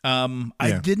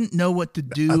 I didn't know what to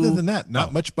do. Other than that,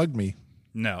 not much bugged me.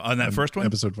 No, on that first one,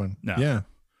 episode 1. No. Yeah.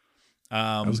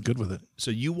 I was good with it.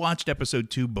 So you watched episode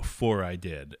 2 before I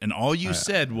did, and all you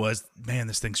said was, "Man,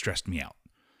 this thing stressed me out."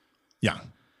 Yeah.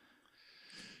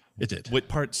 It did. What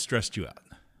part stressed you out?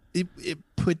 It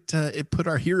put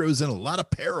our heroes in a lot of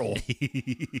peril.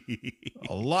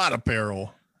 A lot of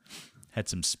peril. Had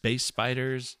some space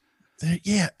spiders.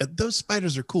 Those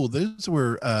spiders are cool. Those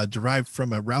were derived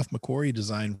from a Ralph McQuarrie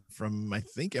design from, I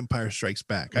think, Empire Strikes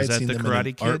Back. Was I had that seen the them Karate in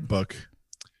an Kid? art book.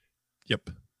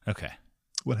 Yep. Okay.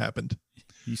 What happened?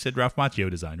 You said Ralph Macchio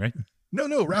design, right?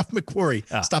 No, Ralph McQuarrie.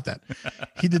 Stop that.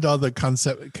 He did all the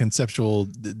conceptual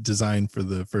design for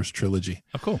the first trilogy.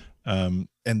 Oh, cool. And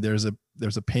there's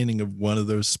a painting of one of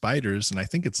those spiders, and I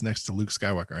think it's next to Luke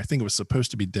Skywalker. I think it was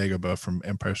supposed to be Dagobah from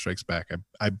Empire Strikes Back.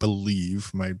 I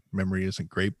believe. My memory isn't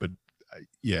great, but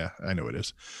I know it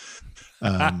is.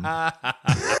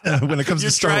 When it comes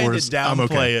to Star Wars, I'm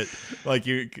okay. It like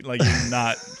you're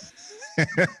not.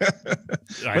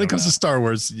 When it comes to Star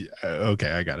Wars,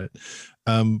 okay, I got it.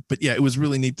 But yeah, it was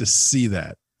really neat to see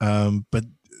that. But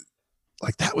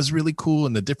like that was really cool,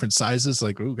 and the different sizes.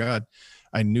 Like, oh god,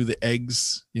 I knew the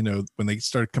eggs. You know, when they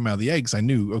started coming out of the eggs, I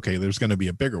knew okay, there's going to be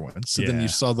a bigger one. So then you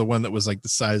saw the one that was like the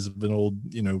size of an old,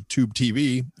 tube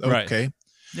TV. Okay. Right.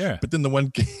 Yeah. But then the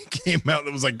one came out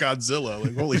that was like Godzilla.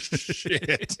 Like, holy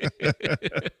shit.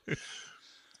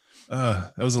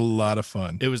 That was a lot of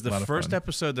fun. It was the first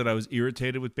episode that I was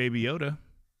irritated with Baby Yoda,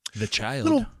 the child.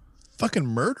 Little fucking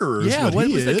murderer. Yeah, what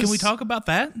was that? Is. Can we talk about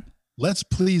that? Let's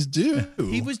please do.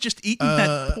 He was just eating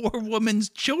that poor woman's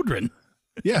children.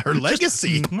 Yeah, her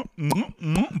legacy.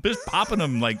 Just popping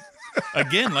them like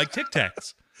Tic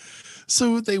Tacs.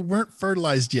 So they weren't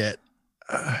fertilized yet.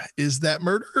 Is that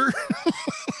murder?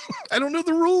 I don't know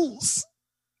the rules.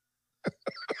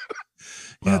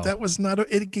 That was not.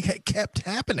 It kept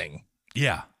happening.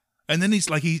 Yeah, and then he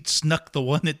snuck the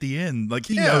one at the end. Like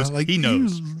he knows. Like he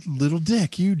knows. You little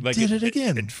dick, you did it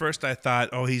again. At first, I thought,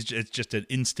 it's just an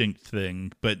instinct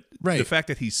thing. But the fact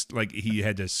that he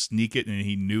had to sneak it and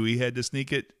he knew he had to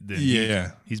sneak it.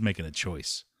 Then he's making a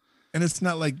choice. And it's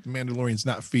not like Mandalorian's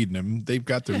not feeding him. They've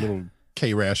got their little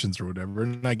K rations or whatever.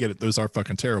 And I get it; those are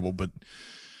fucking terrible. But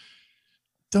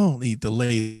don't eat the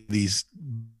ladies'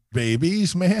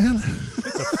 babies, man.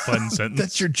 That's a fun sentence.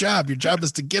 That's your job. Your job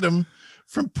is to get them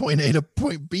from point A to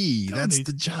point B. That's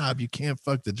the job. You can't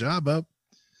fuck the job up.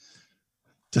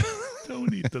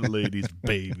 Don't eat the ladies'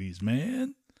 babies,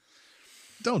 man.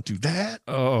 Don't do that.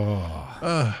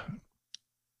 Oh.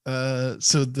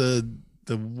 So the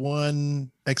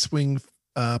one X-Wing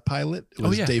pilot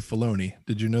was Dave Filoni.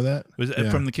 Did you know that? Was it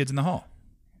from The Kids in the Hall?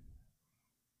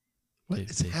 What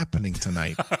is happening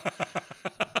tonight?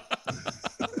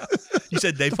 You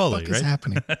said Dave Filoni, right? What is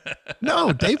happening?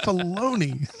 No, Dave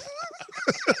Filoni.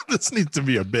 This needs to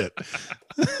be a bit.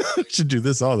 We should do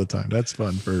this all the time. That's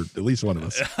fun for at least one of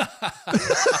us.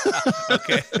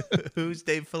 Okay. Who's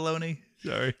Dave Filoni?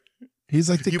 Sorry. He's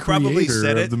like the creator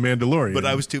of The Mandalorian. But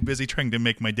I was too busy trying to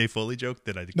make my Dave Foley joke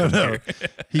that I No.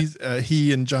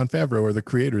 He and Jon Favreau are the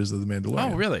creators of The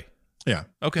Mandalorian. Oh, really? Yeah.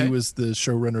 Okay. He was the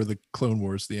showrunner of the Clone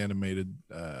Wars, the animated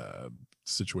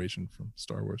situation from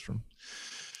Star Wars.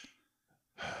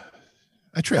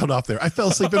 I trailed off there. I fell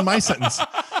asleep in my sentence.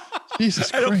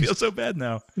 Jesus Christ. I don't feel so bad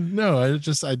now. No, I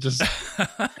just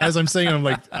as I'm saying, I'm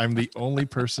like, I'm the only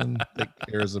person that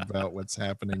cares about what's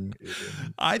happening.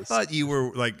 I thought you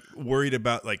were like worried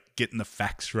about like getting the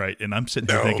facts right. And I'm sitting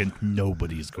there thinking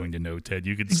nobody's going to know, Ted.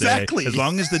 You could say, as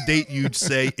long as the date you'd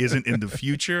say isn't in the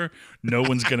future, no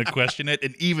one's going to question it.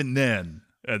 And even then,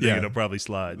 I think it'll probably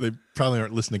slide. They probably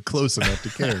aren't listening close enough to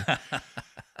care.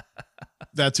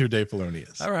 That's who Dave Filoni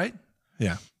is. All right.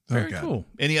 Yeah. Very cool.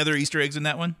 Any other Easter eggs in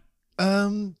that one?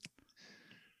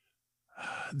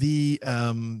 The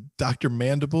Dr.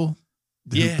 Mandible,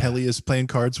 who Peli is playing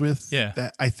cards with. Yeah.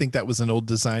 I think that was an old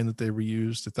design that they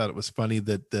reused. I thought it was funny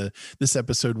that this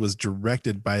episode was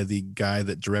directed by the guy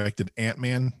that directed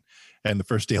Ant-Man, and the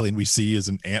first alien we see is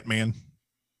an Ant-Man.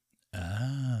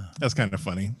 Ah. That's kind of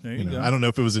funny. There you go. I don't know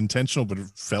if it was intentional, but it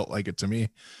felt like it to me.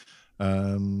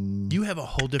 You have a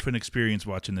whole different experience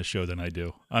watching this show than I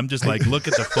do. I'm just like, look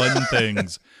at the fun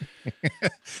things.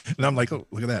 And I'm like, oh,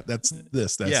 look at that. That's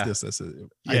this. That's this. That's it.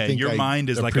 Yeah, your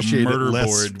mind is like a murder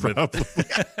board.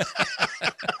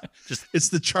 It's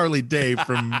the Charlie Day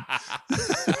from...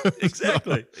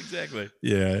 Exactly.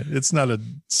 Yeah, it's not a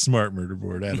smart murder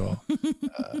board at all.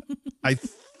 I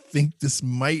think this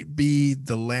might be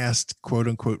the last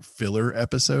quote-unquote filler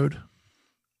episode.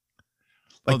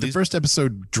 The first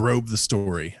episode drove the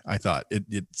story. I thought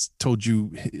it told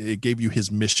you, it gave you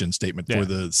his mission statement for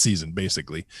the season,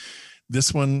 basically.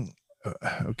 This one,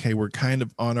 we're kind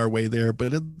of on our way there,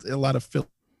 but a lot of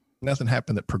nothing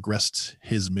happened that progressed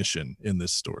his mission in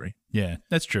this story. Yeah,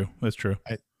 that's true.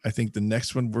 I think the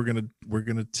next one we're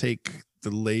gonna take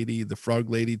the frog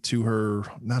lady to her,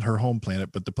 not her home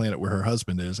planet, but the planet where her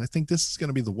husband is. I think this is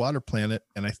gonna be the water planet,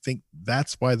 and I think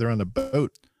that's why they're on a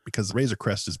boat. Because the Razor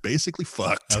Crest is basically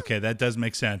fucked. Okay, that does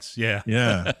make sense. Yeah.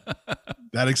 Yeah.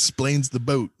 That explains the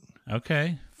boat.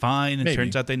 Okay, fine. It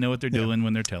turns out they know what they're doing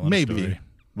when they're telling a story.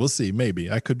 We'll see.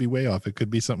 Maybe. I could be way off. It could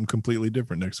be something completely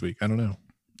different next week. I don't know.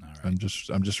 All right.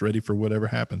 I'm just ready for whatever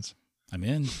happens. I'm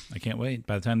in. I can't wait.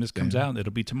 By the time this comes out,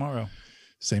 it'll be tomorrow.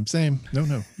 Same.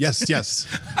 No. Yes.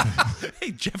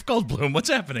 Hey, Jeff Goldblum, what's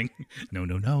happening?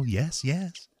 No. Yes.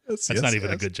 That's not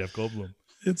even a good Jeff Goldblum.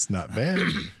 It's not bad.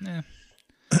 Nah.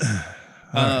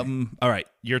 All right,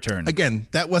 your turn. Again,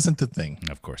 that wasn't the thing.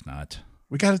 Of course not.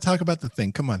 We got to talk about the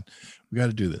thing. Come on. We got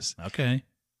to do this. Okay.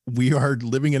 We are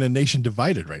living in a nation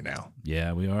divided right now.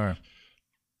 Yeah, we are.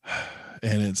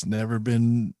 And it's never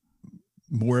been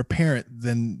more apparent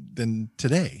than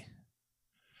today.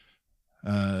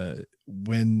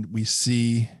 When we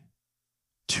see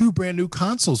two brand new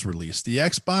consoles released, the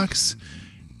Xbox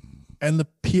and the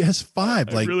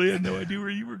PS5. I really had no idea where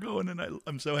you were going, and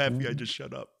I'm so happy I just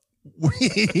shut up.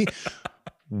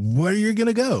 Where are you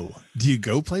gonna go? Do you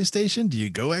go PlayStation? Do you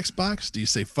go Xbox? Do you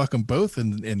say fuck them both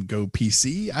and go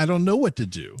PC? I don't know what to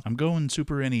do. I'm going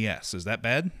Super NES. Is that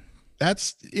bad?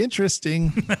 That's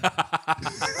interesting.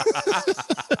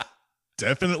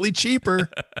 Definitely cheaper.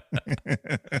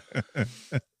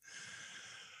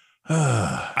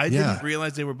 I didn't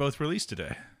realize they were both released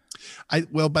today.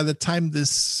 Well, by the time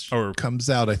this comes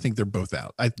out, I think they're both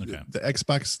out. The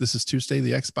Xbox, this is Tuesday.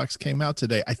 The Xbox came out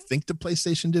today. I think the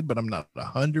PlayStation did, but I'm not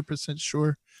 100%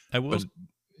 sure. I will. But,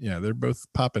 yeah, they're both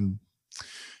popping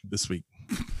this week.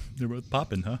 They're both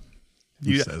popping, huh?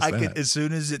 Could, as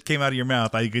soon as it came out of your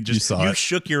mouth, I could just you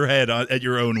shook your head at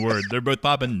your own word. They're both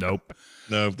popping. Nope.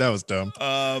 No, that was dumb.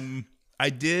 I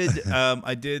did.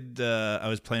 I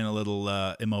was playing a little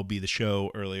MLB The Show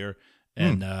earlier,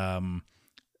 and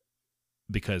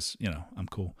because I'm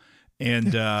cool,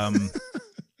 and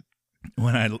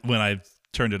when I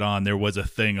turned it on, there was a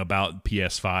thing about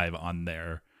PS5 on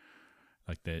there.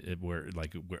 I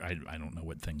don't know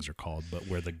what things are called, but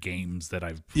where the games that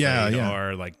I've played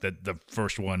are, like the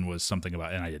first one was something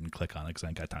about, and I didn't click on it because I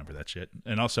ain't got time for that shit.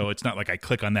 And also, it's not like I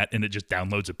click on that and it just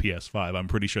downloads a PS5. I'm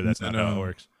pretty sure that's not how it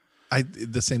works.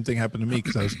 The same thing happened to me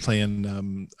because I was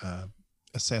playing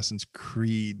Assassin's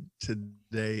Creed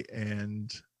today,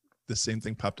 and the same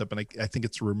thing popped up, and I think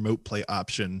it's a remote play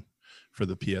option for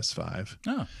the PS5.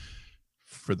 Oh.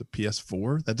 For the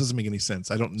PS4, that doesn't make any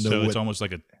sense. I don't know. So it's almost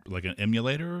like an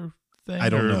emulator thing. I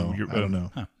don't know. I don't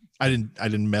know. Huh. I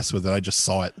didn't mess with it. I just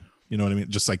saw it. You know what I mean?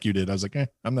 Just like you did. I was like,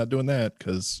 I'm not doing that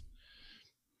because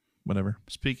whatever.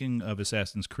 Speaking of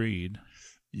Assassin's Creed,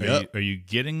 yep. Are you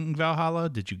getting Valhalla?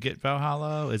 Did you get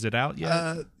Valhalla? Is it out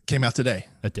yet? Came out today.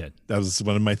 It did. That was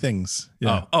one of my things.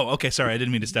 Yeah. Oh, okay. Sorry, I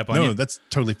didn't mean to step on you. No, that's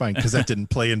totally fine because that didn't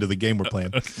play into the game we're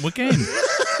playing. What game?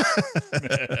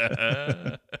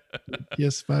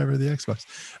 PS5 or the Xbox.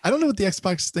 I don't know what the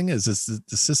Xbox thing is. Is it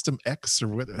the System X or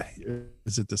what?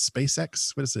 Is it the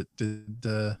SpaceX? What is it?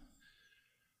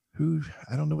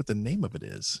 I don't know what the name of it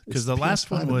is. Because the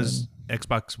last one was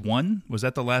Xbox One. Was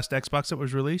that the last Xbox that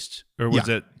was released, or was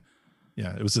it?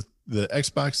 Yeah, it was the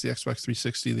Xbox, the Xbox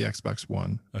 360, the Xbox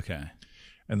One. Okay,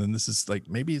 and then this is like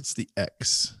maybe it's the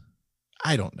X.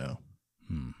 I don't know.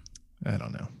 I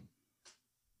don't know.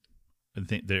 I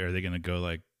think are they going to go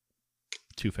like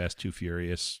Too Fast, Too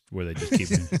Furious, where they just keep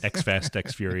X Fast,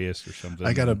 X Furious or something?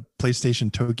 I got a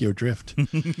PlayStation Tokyo Drift.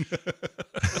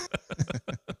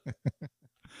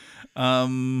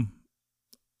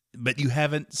 But you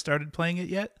haven't started playing it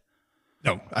yet?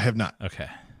 No, I have not. Okay.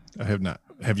 I have not.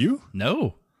 Have you?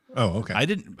 No. Oh, okay. I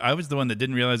didn't. I was the one that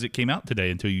didn't realize it came out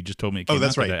today until you just told me it came out. Oh,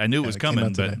 that's right. Today. I knew it was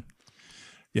coming, but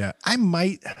yeah, I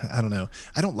don't know.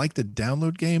 I don't like to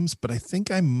download games, but I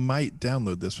think I might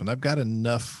download this one. I've got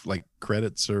enough like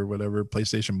credits or whatever,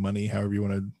 PlayStation money, whatever you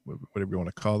want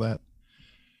to call that.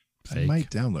 Fake. I might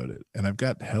download it, and I've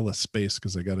got hella space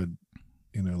because I got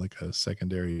like a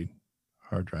secondary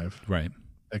hard drive. Right.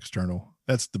 External.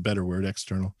 That's the better word.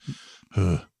 External.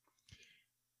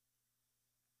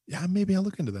 Yeah, maybe I'll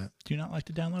look into that. Do you not like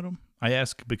to download them? I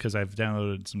ask because I've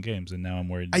downloaded some games, and now I'm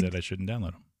worried that I shouldn't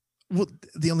download them. Well,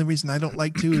 the only reason I don't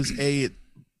like to is A,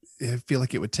 I feel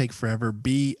like it would take forever.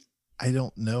 B, I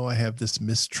don't know. I have this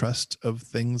mistrust of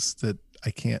things that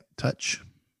I can't touch.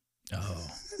 Oh.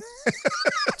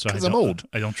 So I'm old.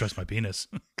 I don't trust my penis.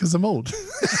 Because I'm old.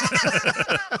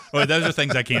 Well, those are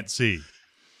things I can't see.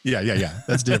 Yeah.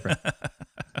 That's different.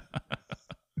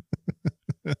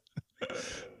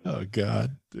 Oh,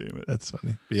 God. Damn it. That's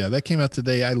funny. But yeah, that came out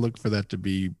today. I look for that to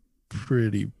be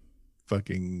pretty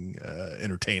fucking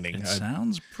entertaining. It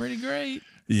sounds pretty great.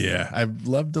 Yeah, I've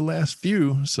loved the last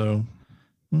few, so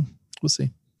we'll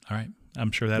see. All right.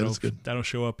 I'm sure that'll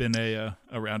show up in a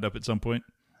roundup at some point.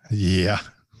 Yeah.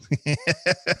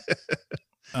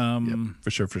 Yep,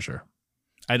 for sure.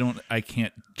 I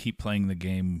can't keep playing the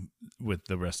game with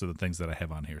the rest of the things that I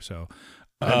have on here. So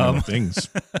I have no more things.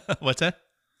 What's that?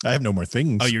 I have no more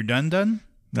things. Oh, you're done?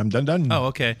 I'm done. Oh,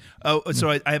 okay. Oh, so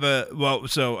I have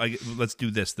let's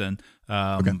do this then.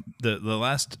 Okay. The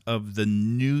last of the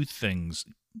new things.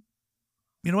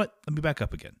 You know what? Let me back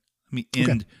up again.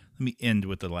 Let me end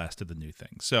with the last of the new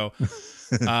things. So,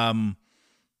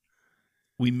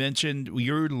 we mentioned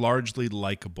you're largely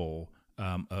likable.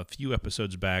 A few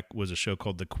episodes back was a show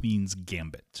called The Queen's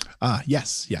Gambit.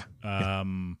 Yes, yeah.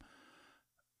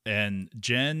 And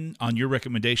Jen, on your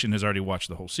recommendation, has already watched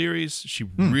the whole series. She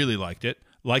really liked it.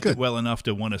 Liked it well enough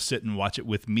to want to sit and watch it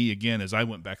with me again as I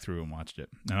went back through and watched it.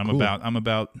 And I'm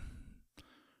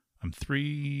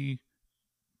 3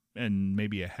 and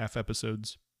maybe a half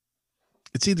episodes.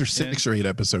 It's either 6 or 8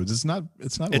 episodes. It's not a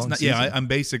long season. Yeah,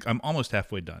 I'm almost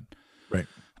halfway done. Right.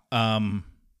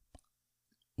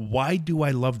 Why do I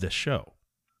love this show?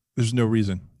 There's no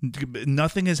reason.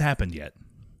 Nothing has happened yet.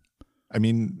 I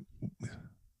mean,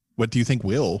 what do you think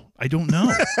will? I don't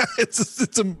know.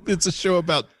 It's a show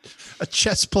about a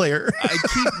chess player. I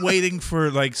keep waiting for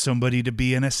like somebody to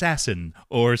be an assassin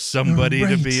or somebody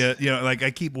to be I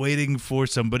keep waiting for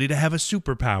somebody to have a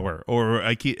superpower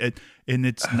and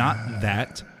it's not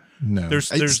that. No.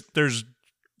 There's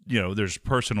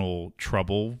personal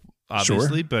trouble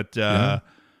obviously, but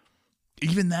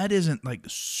even that isn't like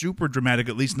super dramatic,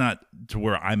 at least not to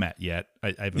where I'm at yet.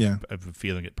 I have a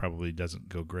feeling it probably doesn't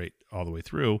go great all the way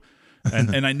through.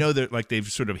 And I know that like they've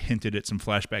sort of hinted at some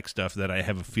flashback stuff that I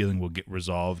have a feeling will get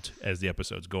resolved as the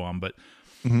episodes go on. But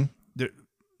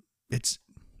it's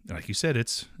like you said,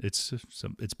 it's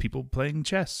people playing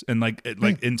chess, and like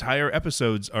entire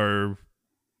episodes are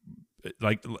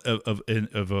like of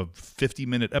a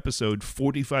 50-minute episode,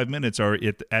 45 minutes are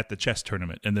at the chess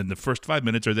tournament, and then the first 5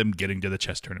 minutes are them getting to the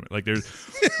chess tournament. Like they're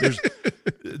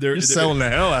selling the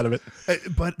hell out of it,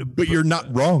 but you're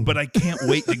not wrong. But I can't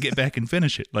wait to get back and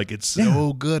finish it. Like it's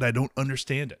so good, I don't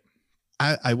understand it.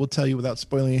 I will tell you without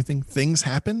spoiling anything. Things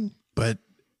happen, but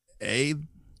again,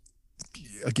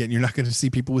 you're not going to see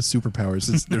people with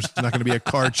superpowers. There's not going to be a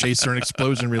car chase or an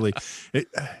explosion. Really,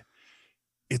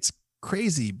 it's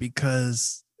crazy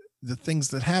because the things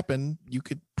that happen, you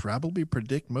could probably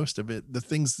predict most of it. The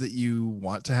things that you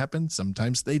want to happen,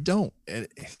 sometimes they don't.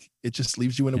 It just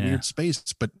leaves you in a weird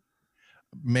space. But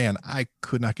man, I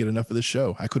could not get enough of this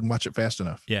show. I couldn't watch it fast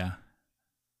enough. Yeah.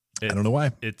 I don't know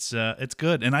why. It's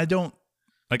good. And I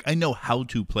know how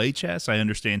to play chess. I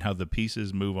understand how the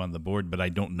pieces move on the board, but I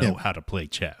don't know how to play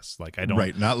chess. Like I don't.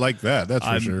 Right. Not like that. That's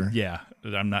for sure. Yeah.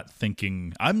 I'm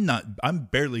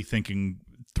barely thinking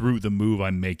through the move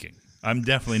I'm making. I'm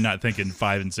definitely not thinking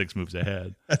 5 and 6 moves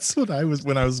ahead. That's what I was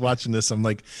when I was watching this. I'm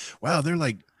like, wow, they're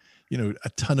like, a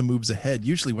ton of moves ahead.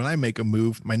 Usually when I make a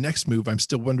move, my next move, I'm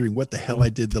still wondering what the hell I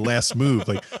did the last move.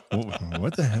 Like,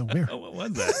 what the hell? Where? What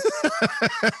was that?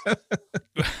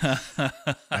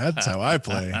 That's how I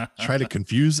play. Try to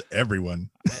confuse everyone.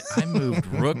 I moved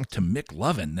rook to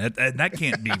McLovin. That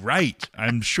can't be right.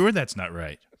 I'm sure that's not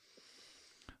right.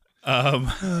 Oh,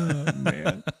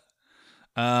 man.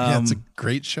 It's a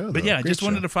great show. But I just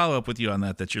wanted to follow up with you on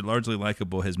that you're largely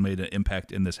likable has made an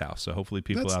impact in this house. So hopefully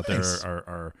people That's out nice. there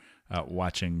are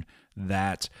watching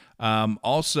that.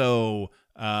 Also,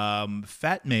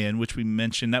 Fat Man, which we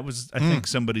mentioned, that was, I think,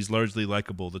 somebody's largely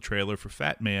likable. The trailer for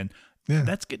Fat Man,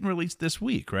 that's getting released this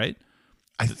week, right?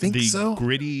 I think so. The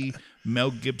gritty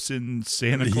Mel Gibson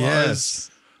Santa Claus.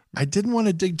 Yes. I didn't want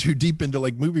to dig too deep into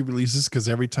like movie releases because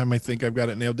every time I think I've got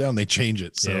it nailed down, they change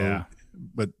it. So,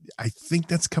 but I think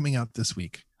that's coming out this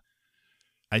week.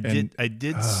 I did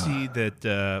see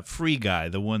that Free Guy,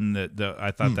 the one that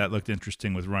I thought that looked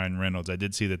interesting with Ryan Reynolds. I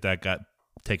did see that got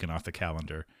taken off the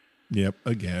calendar. Yep,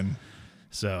 again.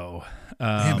 So,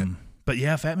 damn it. But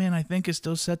yeah, Fat Man I think is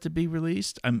still set to be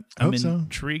released. I'm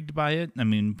intrigued by it. I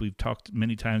mean, we've talked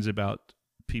many times about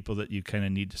people that you kind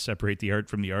of need to separate the art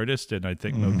from the artist, and I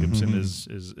think Mel Gibson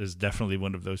is definitely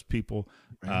one of those people.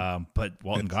 Right. But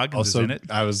Walton Goggins is in it.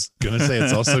 I was gonna say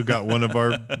it's also got one of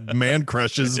our man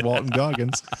crushes, Walton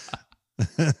Goggins.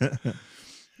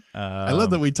 I love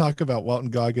that we talk about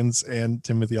Walton Goggins and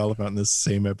Timothy Olyphant in this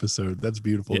same episode. That's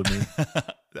beautiful to me.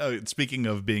 Speaking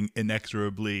of being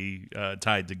inexorably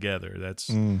tied together, that's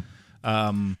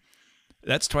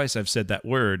twice I've said that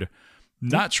word.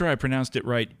 Not sure I pronounced it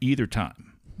right either time.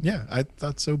 Yeah, I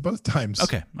thought so both times.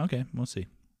 Okay, we'll see.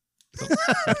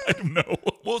 I don't know.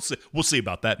 We'll see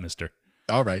about that, mister.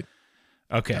 All right.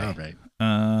 Okay. All right.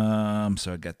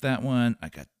 So I got that one.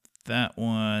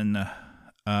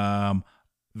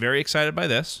 Very excited by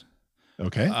this.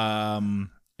 Okay.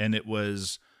 And it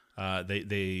was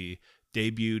they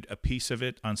debuted a piece of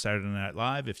it on Saturday Night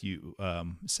Live. If you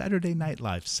Saturday Night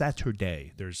Live,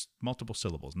 Saturday. There's multiple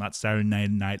syllables, not Saturday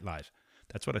Night Live.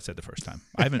 That's what I said the first time.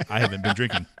 I haven't been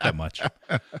drinking that much.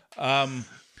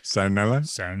 Saturday Night Live.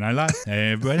 Saturday Night Live.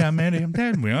 Everybody, I'm Eddie. I'm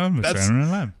Ted. We're on Saturday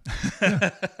Night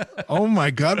Live. Oh my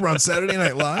God, we're on Saturday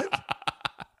Night Live.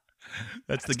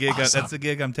 That's the gig. awesome. That's the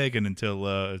gig I'm taking until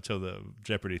the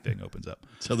Jeopardy thing opens up.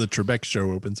 Till the Trebek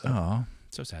show opens up. Oh,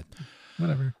 so sad.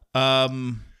 Whatever.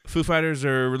 Foo Fighters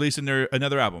are releasing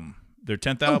another album, their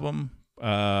 10th album,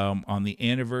 on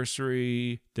the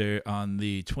anniversary. They're on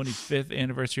the 25th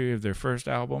anniversary of their first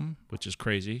album, which is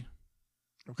crazy.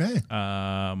 Okay.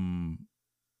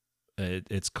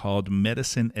 It's called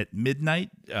Medicine at Midnight.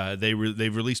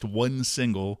 They've released one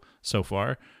single so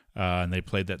far, and they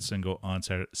played that single on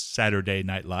Saturday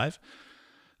Night Live.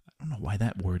 I don't know why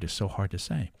that word is so hard to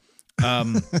say.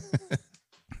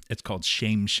 It's called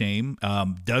Shame Shame.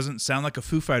 Doesn't sound like a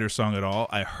Foo Fighters song at all.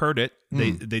 I heard it.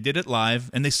 They did it live,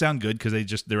 and they sound good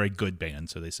because they're a good band,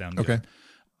 so they sound good. Okay.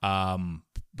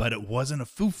 But it wasn't a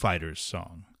Foo Fighters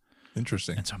song,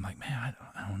 Interesting. and so I'm like, man,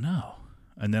 I don't know.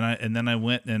 And then I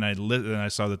went and I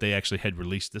saw that they actually had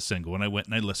released the single, and I went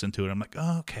and I listened to it. I'm like,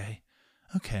 oh, okay,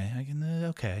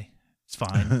 it's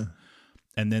fine.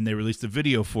 And then they released the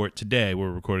video for it today.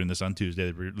 We're recording this on Tuesday.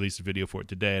 They released the video for it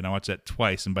today, and I watched that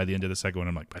twice. And by the end of the second one,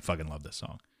 I'm like, I fucking love this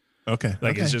song. Okay.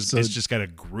 Like okay. it's just got a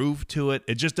groove to it.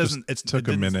 It just doesn't. It took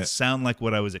a didn't minute. sound like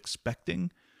what I was expecting.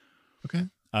 Okay.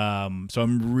 So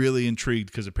I'm really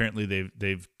intrigued because apparently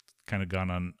they've kind of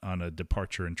gone on a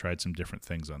departure and tried some different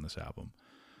things on this album.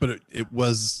 But it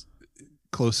was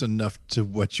close enough to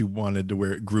what you wanted to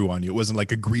where it grew on you. It wasn't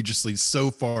like egregiously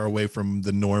so far away from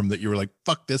the norm that you were like,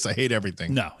 fuck this, I hate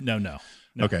everything. No.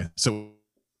 Okay. So it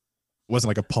wasn't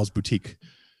like a Paul's Boutique.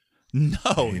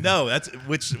 No,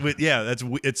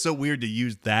 it's so weird to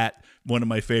use that, one of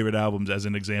my favorite albums, as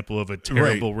an example of a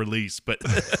terrible release, but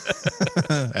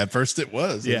At first it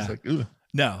was. Yeah. It was like, ooh.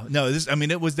 no,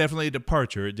 it was definitely a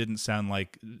departure. It didn't sound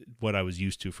like what I was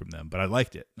used to from them, but I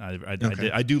liked it. I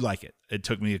do like it. It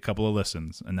took me a couple of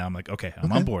listens, and now I'm like, okay,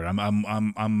 I'm on board.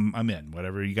 I'm in.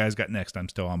 Whatever you guys got next, I'm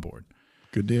still on board.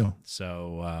 Good deal.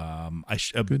 So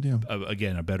Good deal.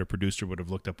 Again, a better producer would have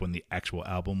looked up when the actual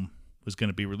album was going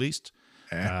to be released.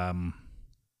 I'm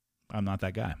not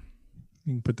that guy.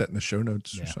 You can put that in the show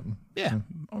notes or something.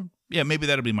 Yeah, maybe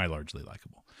that'll be my largely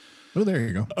likable. Oh, there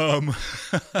you go.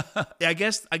 Yeah, I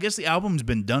guess the album's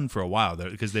been done for a while though,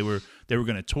 because they were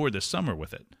going to tour this summer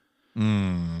with it.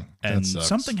 And sucks.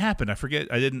 something happened. I forget.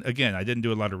 I didn't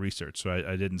do a lot of research, so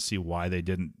I didn't see why they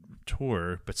didn't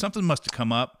tour. But something must have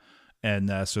come up,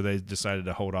 and so they decided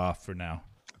to hold off for now.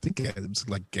 I think it was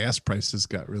like gas prices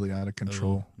got really out of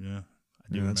control. Yeah,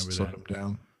 I do remember that. Slowed them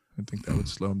down. I think that would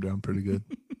slow them down pretty good.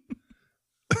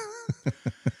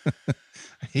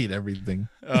 I hate everything.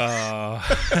 Yeah,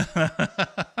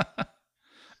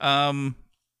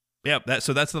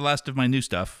 so that's the last of my new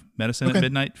stuff. Medicine at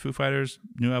Midnight, Foo Fighters,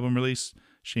 new album release.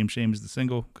 Shame Shame is the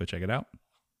single. Go check it out.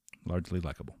 Largely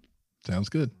likable. Sounds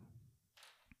good.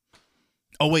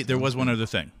 Oh wait, there was one other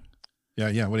thing.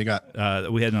 Yeah. What do you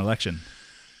got? We had an election.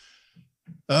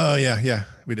 Oh yeah.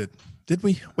 We did. Did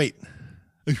we? Wait.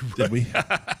 Did we?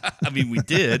 I mean, we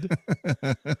did.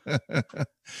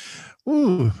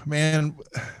 Ooh, man.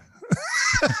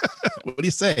 What do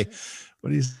you say?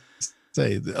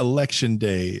 The election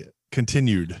day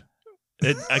continued.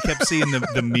 I kept seeing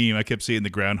the meme. I kept seeing the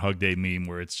Groundhog Day meme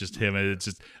where it's just him, and it's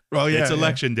just, it's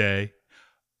election day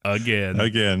again.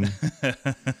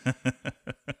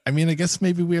 I mean, I guess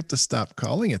maybe we have to stop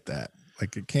calling it that.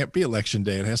 Like, it can't be election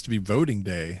day. It has to be voting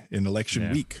day in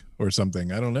election week or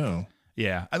something. I don't know.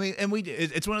 Yeah, I mean, and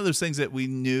it's one of those things that we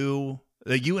knew.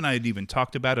 Like, you and I had even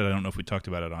talked about it. I don't know if we talked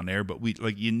about it on air, but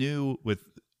you knew with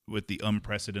the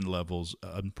unprecedented levels.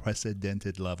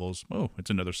 Oh, it's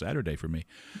another Saturday for me.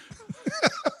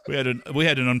 we had an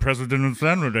unprecedented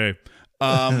Saturday.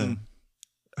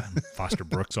 Foster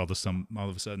Brooks all of a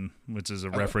sudden, which is a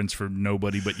reference for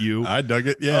nobody but you. I dug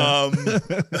it. Yeah.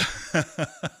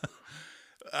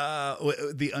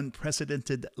 The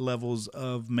unprecedented levels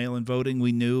of mail-in voting,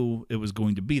 we knew it was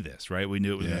going to be this, right? We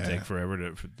knew it was going to take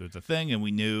forever for the thing, and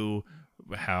we knew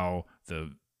how I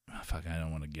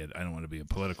don't want to be a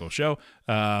political show,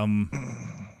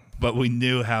 but we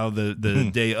knew how the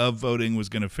day of voting was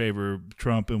going to favor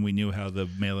Trump, and we knew how the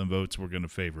mail-in votes were going to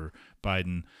favor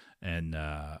Biden, and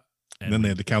then they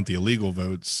had to count the illegal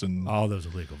votes and all those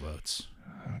illegal votes.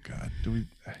 Oh God!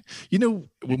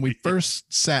 When we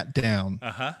first sat down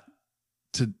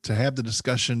to have the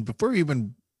discussion, before we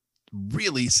even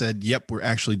really said, "Yep, we're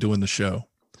actually doing the show,"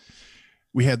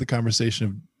 we had the conversation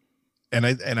of,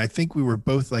 and I think we were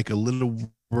both like a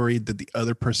little worried that the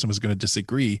other person was going to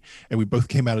disagree, and we both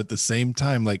came out at the same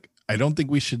time like, I don't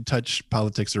think we should touch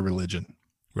politics or religion.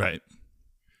 Right.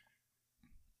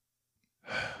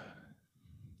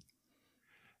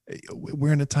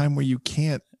 we're in a time where you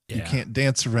can't Yeah.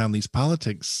 dance around these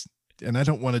politics, and I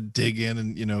don't want to dig in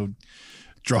and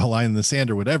draw a line in the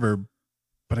sand or whatever,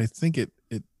 but I think it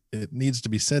needs to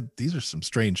be said, these are some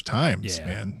strange times, Yeah.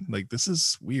 man. Like, this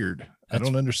is weird. I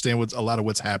don't understand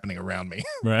what's happening around me.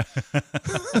 Right.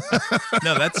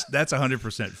 No, that's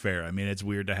 100% fair. I mean, it's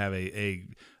weird to have a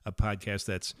podcast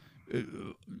that's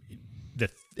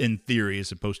that in theory is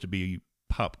supposed to be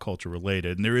pop culture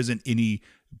related, and there isn't any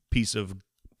piece of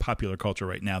popular culture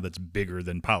right now that's bigger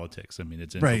than politics. I mean,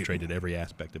 it's infiltrated every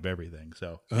aspect of everything.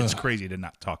 So it's crazy to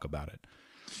not talk about it.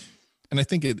 And I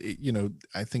think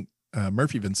I think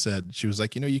Murphy even said, she was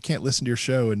like, you can't listen to your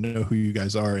show and know who you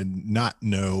guys are and not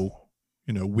know,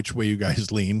 which way you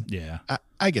guys lean. Yeah.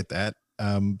 I get that.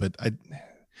 But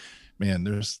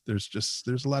there's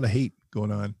a lot of hate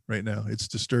going on right now. It's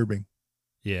disturbing.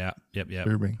 Yeah. Yep.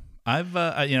 Disturbing. I've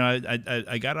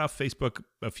I got off Facebook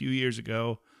a few years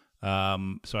ago.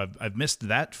 So I've missed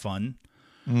that fun.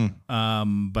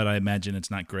 But I imagine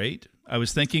it's not great. I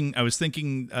was thinking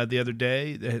the other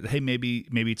day that, hey, maybe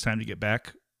it's time to get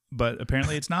back, but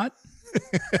apparently it's not.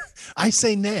 I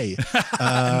say nay.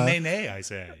 Nay, I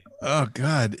say. Oh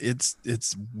God, it's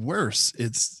worse.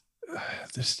 It's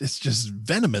just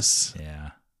venomous.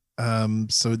 Yeah.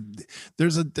 So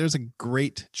there's a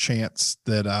great chance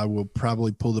that I will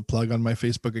probably pull the plug on my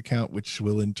Facebook account, which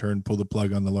will in turn pull the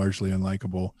plug on the Largely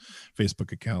Unlikable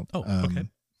Facebook account. Oh, okay.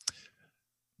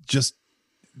 Just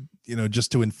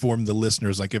to inform the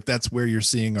listeners, like, if that's where you're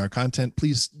seeing our content,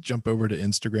 please jump over to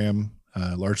Instagram,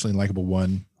 Largely Unlikable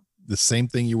 1. The same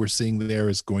thing you were seeing there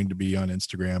is going to be on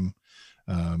Instagram.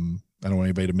 I don't want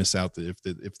anybody to miss out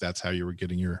if that's how you were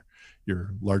getting your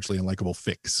Largely Unlikable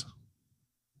fix.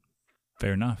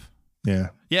 Fair enough. Yeah.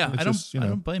 Yeah, It's I don't just, I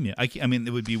don't blame you. I mean,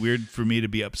 it would be weird for me to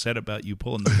be upset about you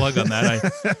pulling the plug on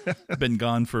that. I've been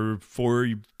gone for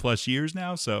 4+ years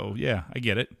now, so yeah, I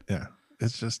get it. Yeah.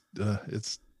 It's just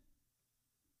it's,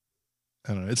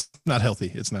 I don't know. It's not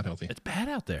healthy. It's not healthy. It's bad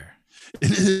out there.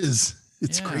 It is.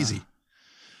 It's Yeah. crazy.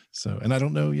 So, and I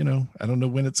don't know, I don't know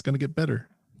when it's going to get better.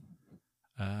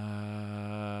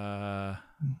 I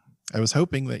was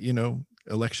hoping that,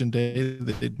 election day,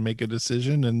 they'd make a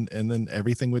decision and then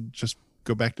everything would just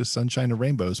go back to sunshine and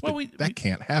rainbows. But that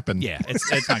can't happen. Yeah, it's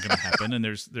not going to happen. And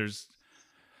there's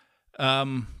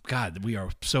God, we are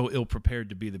so ill prepared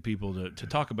to be the people to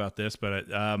talk about this. But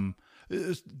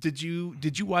did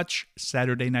you watch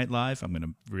Saturday Night Live? I'm going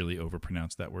to really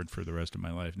overpronounce that word for the rest of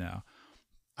my life now.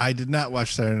 I did not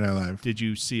watch Saturday Night Live. Did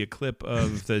you see a clip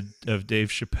of Dave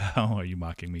Chappelle? Are you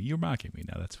mocking me? You're mocking me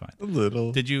now. That's fine. A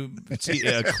little. Did you see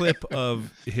a clip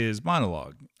of his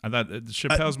monologue? I thought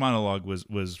Chappelle's monologue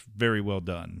was very well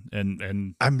done,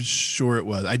 and I'm sure it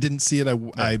was. I didn't see it.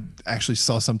 I actually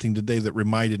saw something today that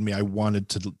reminded me I wanted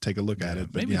to take a look at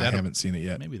it, but I haven't seen it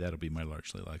yet. Maybe that'll be my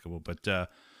Largely Likable. But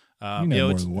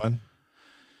more than one.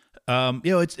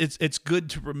 It's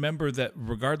good to remember that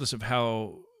regardless of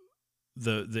how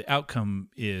the outcome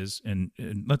is, and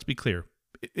let's be clear,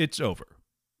 it's over.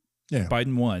 Yeah,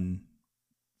 Biden won.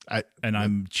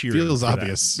 I'm cheering. Feels for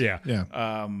obvious. That. Yeah.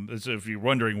 So if you're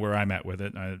wondering where I'm at with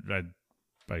it,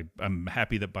 I'm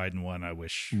happy that Biden won. I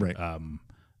wish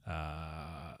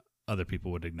other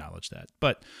people would acknowledge that.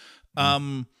 But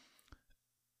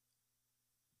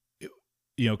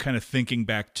kind of thinking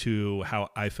back to how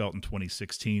I felt in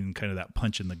 2016, kind of that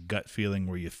punch in the gut feeling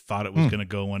where you thought it was going to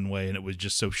go one way and it was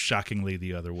just so shockingly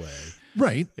the other way.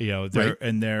 Right.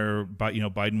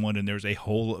 Biden won, and there's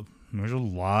a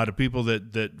lot of people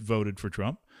that voted for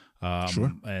Trump.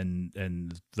 Sure.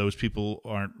 And those people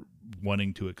aren't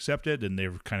wanting to accept it, and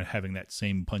they're kind of having that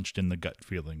same punched in the gut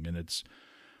feeling. And it's,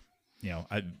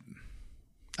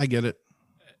 I get it.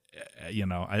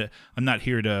 I'm not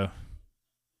here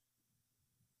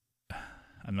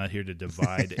to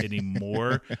divide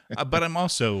anymore, but I'm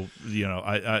also,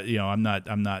 I'm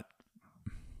not.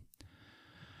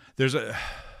 There's a.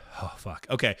 Oh fuck.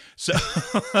 Okay, so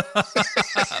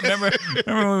remember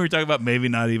when we were talking about maybe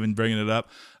not even bringing it up?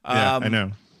 Yeah, I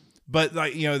know. But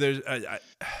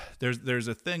there's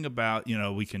a thing about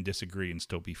we can disagree and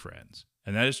still be friends,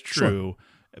 and that is true. Sure.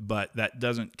 But that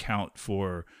doesn't count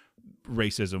for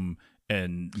racism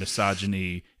and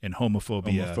misogyny and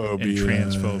homophobia and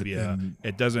transphobia.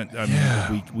 It doesn't.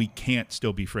 We can't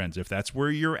still be friends if that's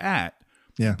where you're at.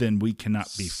 Yeah. Then we cannot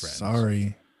be friends.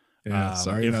 Sorry. Yeah,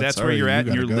 sorry. If that's sorry, where you're at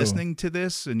and you're go. listening to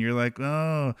this and you're like,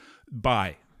 oh,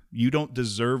 bye. You don't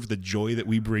deserve the joy that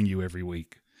we bring you every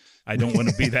week. I don't want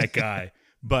to be that guy.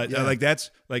 But Yeah. like that's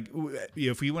like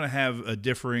if we want to have a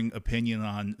differing opinion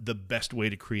on the best way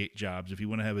to create jobs, if you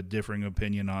want to have a differing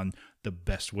opinion on the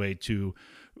best way to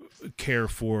care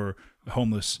for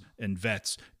homeless and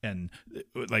vets and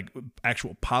like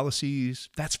actual policies,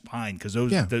 that's fine because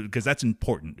those Yeah. because that's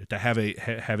important to have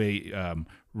a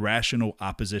rational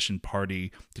opposition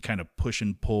party to kind of push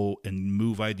and pull and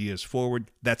move ideas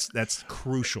forward. That's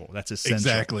crucial. That's essential.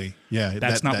 Exactly. Yeah.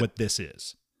 That's not what this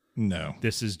is. No.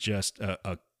 This is just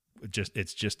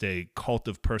it's just a cult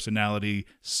of personality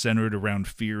centered around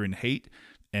fear and hate,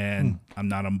 and I'm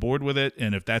not on board with it.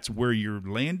 And if that's where you're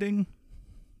landing,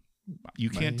 you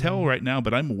can't tell right now,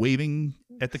 but I'm waving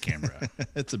at the camera.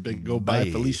 It's a big go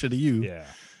by Felicia to you. Yeah.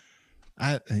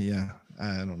 I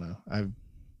don't know.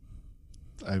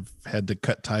 I've had to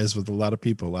cut ties with a lot of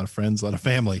people, a lot of friends, a lot of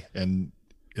family, and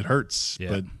it hurts. Yeah.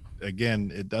 But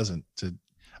again, it doesn't.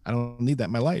 I don't need that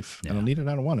in my life. Yeah. I don't need it.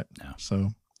 I don't want it. No. So,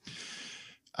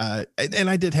 and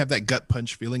I did have that gut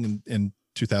punch feeling in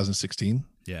 2016.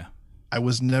 Yeah. I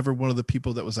was never one of the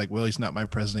people that was like, well, he's not my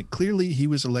president. Clearly he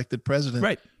was elected president.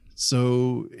 Right.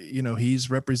 So,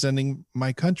 he's representing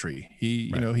my country.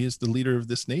 He, he is the leader of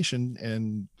this nation.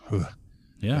 And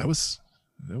Yeah. that was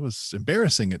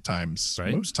embarrassing at times,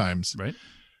 Right. most times. Right.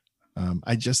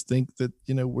 I just think that,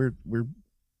 we're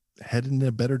heading in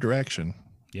a better direction,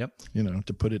 Yep.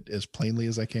 to put it as plainly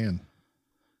as I can.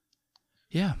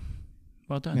 Yeah.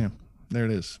 Well done. Yeah, there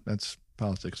it is. That's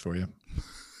politics for you.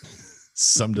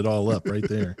 Summed it all up right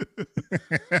there.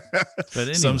 But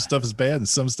anyway. Some stuff is bad and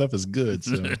some stuff is good.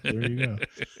 So there you go.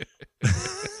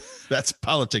 That's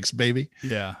politics, baby.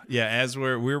 Yeah. Yeah. As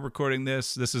we're recording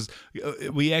this is,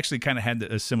 we actually kind of had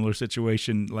a similar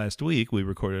situation last week. We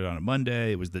recorded on a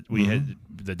Monday. It was that we had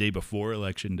the day before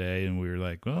election day, and we were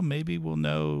like, well, maybe we'll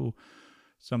know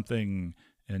something.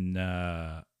 And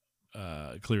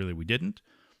clearly we didn't.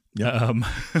 Yep.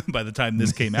 By the time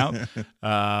this came out.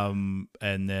 And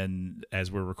then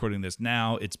as we're recording this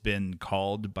now, it's been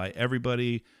called by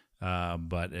everybody,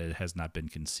 but it has not been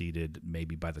conceded.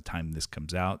 Maybe by the time this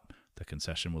comes out, the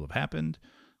concession will have happened.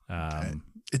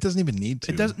 It doesn't even need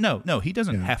to. It doesn't. No, he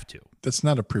doesn't have to. That's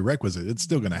not a prerequisite. It's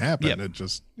still going to happen. Yep. It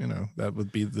just, that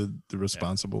would be the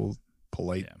responsible,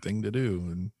 polite thing to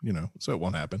do. And, so it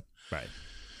won't happen. Right.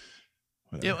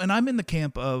 Whatever. Yeah. And I'm in the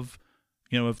camp of,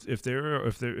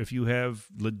 if you have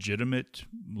legitimate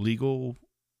legal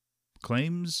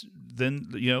claims, then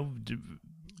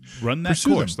run that Pursue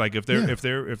course. them. Like if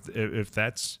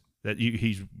that's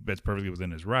that's perfectly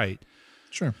within his right.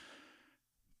 Sure.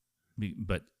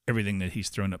 But everything that he's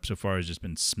thrown up so far has just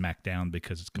been smacked down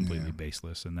because it's completely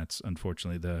baseless, and that's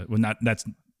unfortunately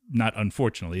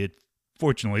it's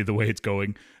fortunately the way it's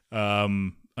going.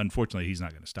 Unfortunately, he's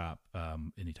not going to stop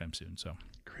anytime soon. So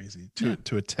Crazy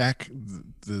to attack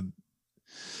the.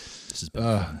 this has been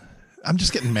fun. I'm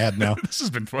just getting mad now. This has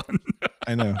been fun.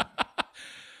 I know.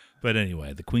 But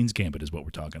anyway, the Queen's Gambit is what we're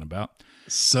talking about.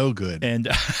 So good. And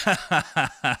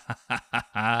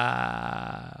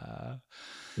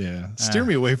Yeah. Steer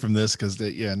me away from this because,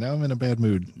 now I'm in a bad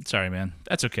mood. sorry, man.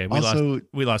 That's okay. Also-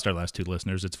 We lost our last two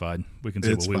listeners. It's fine. We can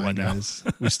say It's what we fine, want now. guys.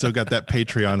 We still got that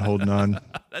Patreon holding on.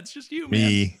 That's just you, man.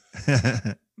 Me.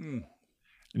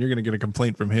 And you're going to get a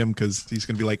complaint from him because he's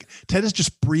going to be like, Ted is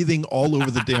just breathing all over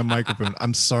the damn microphone.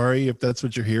 I'm sorry if that's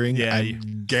what you're hearing. Yeah,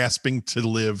 I'm gasping to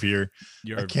live here.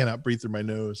 You're I cannot breathe through my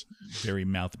nose. very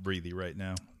mouth breathy right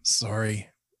now. Sorry.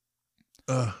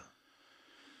 What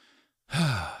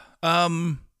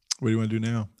Um, do you want to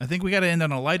do now? I think we got to end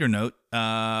on a lighter note.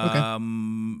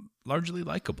 Largely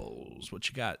likables. What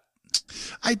you got?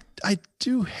 I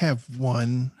do have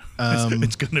one.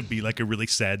 It's going to be like a really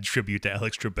sad tribute to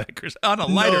Alex Trebek. On a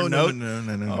lighter note. No.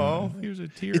 Oh, here's a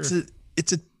tear. It's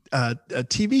a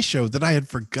TV show that I had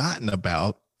forgotten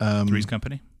about. Three's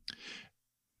Company.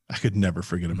 I could never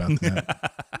forget about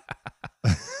that.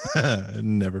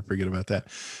 Never forget about that.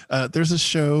 There's a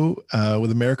show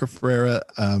with America Ferrera.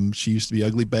 She used to be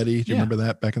Ugly Betty. Do you remember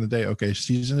that back in the day? Okay,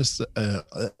 she's in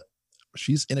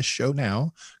a show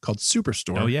now called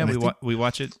Superstore. Oh yeah, and we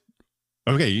watch it.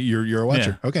 Okay, you're a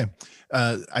watcher. Yeah. Okay,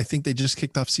 I think they just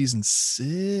kicked off season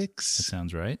 6. That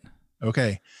sounds right.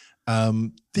 Okay.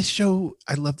 This show,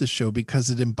 I love this show because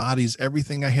it embodies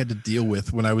everything I had to deal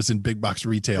with when I was in big box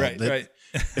retail. Right.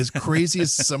 As crazy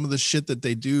as some of the shit that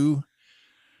they do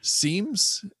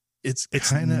seems, it's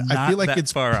kind of, I feel like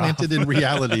it's planted in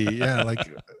reality. Yeah.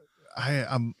 Like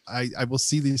I will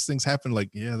see these things happen. Like,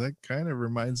 yeah, that kind of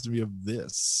reminds me of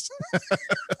this.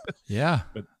 Yeah.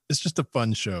 But it's just a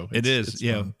fun show. It's It's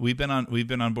yeah. fun. We've been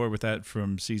on board with that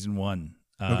from season 1.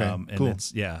 And cool.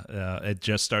 it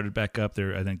just started back up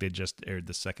there. I think they just aired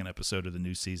the second episode of the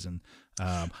new season.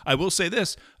 I will say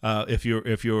this: if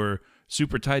you're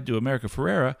super tied to America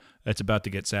Ferrera, it's about to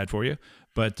get sad for you.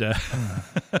 But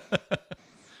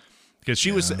because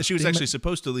she was actually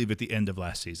supposed to leave at the end of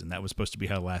last season. That was supposed to be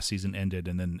how last season ended,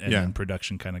 and then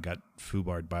production kind of got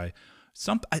foobarred by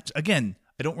again.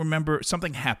 I don't remember.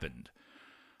 Something happened.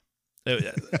 So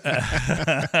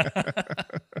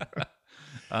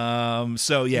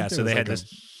they had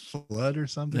this flood or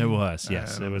something. There was,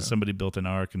 yes. There was somebody built an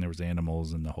ark and there was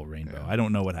animals and the whole rainbow. Yeah. I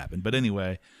don't know what happened, but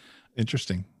anyway.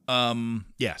 Interesting. So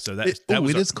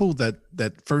it is cool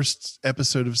that first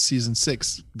episode of season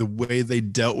 6, the way they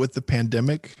dealt with the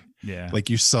pandemic. Yeah. Like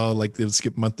you saw, like they would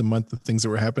skip month to month the things that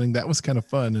were happening. That was kind of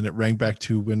fun. And it rang back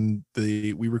to when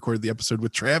we recorded the episode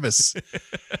with Travis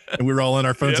and we were all on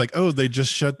our phones like, oh, they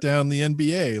just shut down the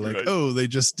NBA. Like, right. Oh, they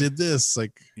just did this.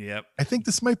 Like, yep. I think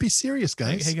this might be serious,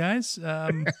 guys. Hey guys,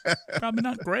 probably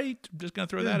not great. I'm just going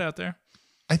to throw that out there.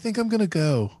 I think I'm going to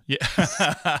go. Yeah.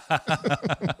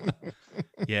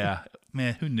 Yeah,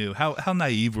 man, who knew? How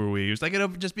naive were we? It was like, it'll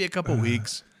just be a couple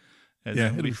weeks. And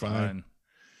it'll be fine.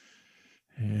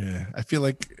 Yeah, I feel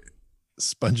like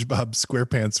SpongeBob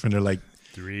SquarePants when they're like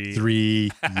 3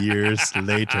 years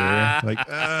later, like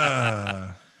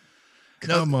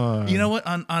come on. You know what?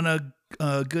 On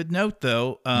a good note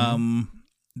though,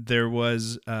 there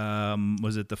was it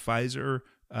the Pfizer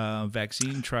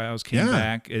vaccine trials came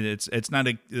back. It's not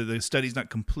the study's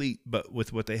not complete, but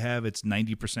with what they have, it's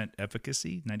 90%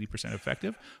 efficacy, 90%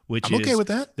 effective. Which I'm okay with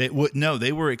that. They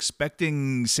were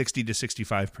expecting 60 to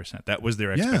 65%. That was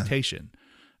their expectation.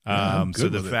 So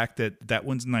the fact that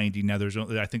one's 90 now,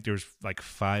 I think there's like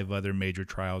 5 other major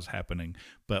trials happening,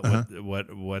 but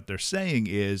what they're saying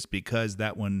is because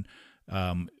that one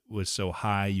was so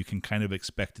high, you can kind of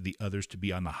expect the others to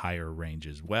be on the higher range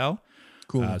as well.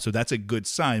 Cool. So that's a good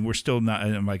sign. We're still not,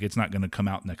 I'm like, it's not going to come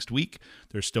out next week.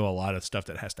 There's still a lot of stuff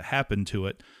that has to happen to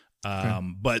it.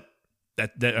 But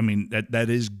that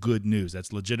is good news.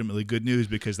 That's legitimately good news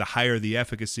because the higher the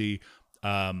efficacy,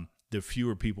 the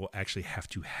fewer people actually have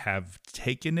to have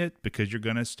taken it because you're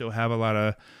going to still have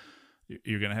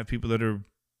you're going to have people that are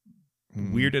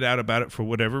weirded out about it for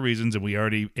whatever reasons. And we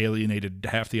already alienated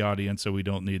half the audience, so we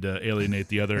don't need to alienate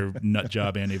the other nut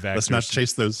job anti-vaxxers. Let's not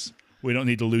chase those. We don't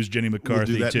need to lose Jenny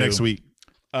McCarthy, we'll do that too. Next week.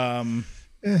 What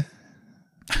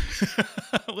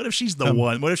if she's the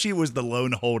one? What if she was the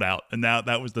lone holdout and now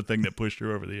that was the thing that pushed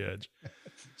her over the edge?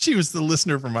 She was the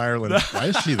listener from Ireland. Why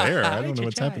is she there? I don't know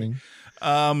what's happening.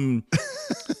 I don't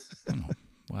know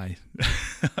why.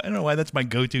 I don't know why that's my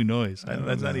go-to noise.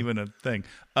 That's not even a thing.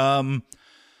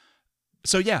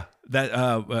 So yeah, that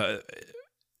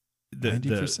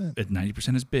 90%.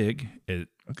 90% is big.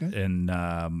 And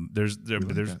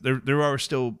there are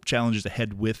still challenges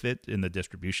ahead with it in the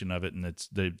distribution of it, and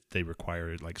they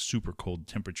require like super cold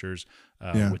temperatures,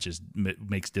 which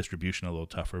makes distribution a little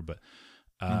tougher. But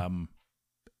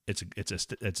it's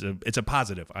a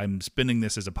positive. I'm spinning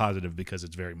this as a positive because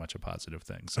it's very much a positive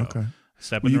thing. So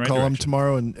step in the right call direction. him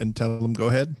tomorrow and tell him go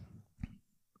ahead?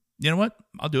 You know what?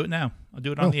 I'll do it now. I'll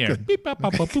do it on the air. Good. Beep, bop,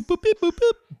 bop, boop, boop, boop, beep, boop,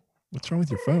 boop. What's wrong with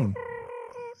your phone?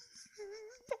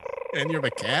 And you have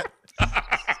a cat?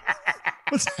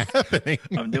 What's happening?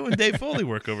 I'm doing Dave Foley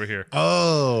work over here.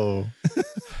 Oh.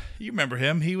 You remember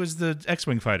him. He was the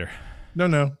X-Wing fighter.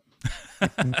 No.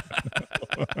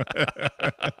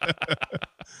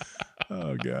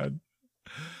 Oh, God.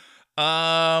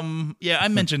 I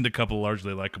mentioned a couple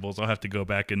largely likables. I'll have to go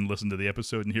back and listen to the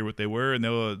episode and hear what they were, and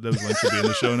those links will be in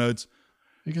the show notes.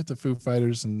 You got the Foo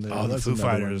Fighters and the Foo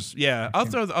Fighters. One. Yeah, I'll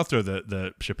throw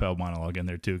the Chappelle monologue in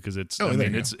there too because it's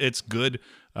it's good.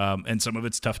 And some of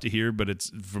it's tough to hear, but it's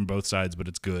from both sides, but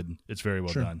it's good. It's very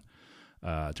well done.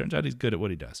 Turns out he's good at what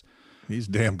he does. He's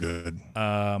damn good.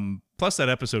 Plus that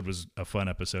episode was a fun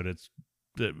episode.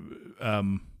 I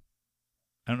don't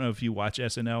know if you watch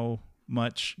SNL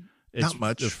much. Not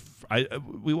much.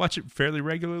 We watch it fairly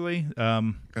regularly.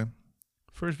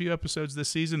 First few episodes this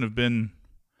season have been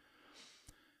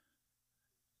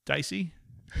dicey.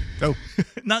 Oh,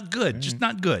 not good. Just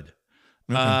not good.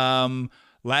 Okay.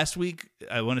 Last week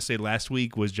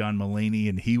was John Mulaney,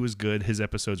 and he was good. His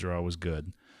episodes are always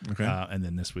good. Okay. And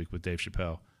then this week with Dave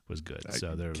Chappelle was good.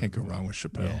 Can't go wrong with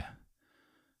Chappelle. Yeah.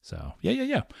 So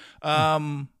yeah.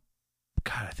 God,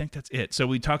 I think that's it. So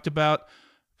we talked about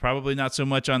probably not so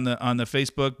much on the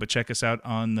Facebook, but check us out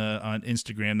on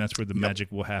Instagram. That's where the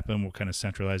magic will happen. We'll kind of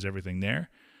centralize everything there.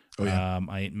 Oh, yeah.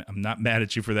 I'm not mad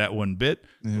at you for that one bit.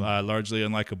 Largely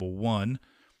Unlikable 1.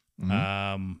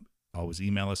 Always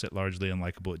email us at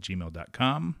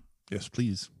largelyunlikable@gmail.com. Yes,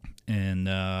 please. And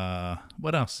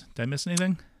what else? Did I miss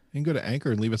anything? You can go to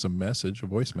Anchor and leave us a message, a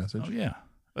voice message. Oh yeah,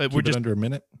 Keep we're it just under a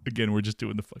minute. again. We're just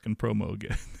doing the fucking promo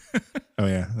again, Oh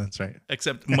yeah, that's right.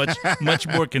 except much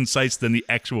more concise than the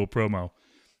actual promo.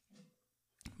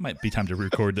 Might be time to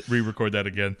re-record that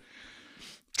again.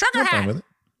 I'm fine with it.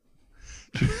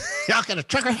 Y'all got a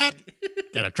trucker hat?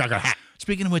 Got a trucker hat.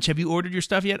 Speaking of which, have you ordered your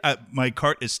stuff yet? My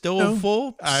cart is still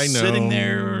full. I know. Sitting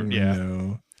there. Yeah.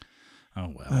 No. Oh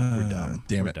well, we're dumb.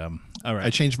 damn We're it. dumb. All right. I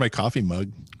changed my coffee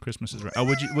mug. Christmas is right. Oh,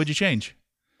 what'd you change?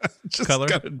 Just Color?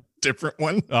 got a different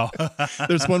one. Oh,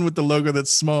 There's one with the logo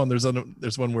that's small, and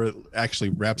there's one where it actually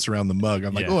wraps around the mug.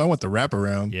 I'm like, Yeah. oh, I want the wrap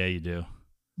around. yeah, you do.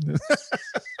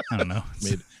 I don't know.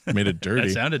 Made it It dirty.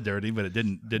 sounded dirty, but it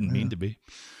didn't mean to be.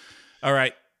 All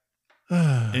right.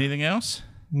 Anything else?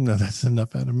 No, that's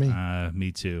enough out of me.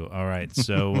 Me too. All right.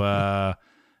 So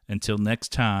until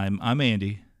next time, I'm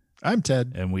Andy, I'm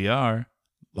Ted. and we are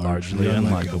Largely largely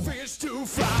Unlikable. unlikable. Fish to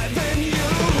fry, then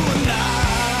you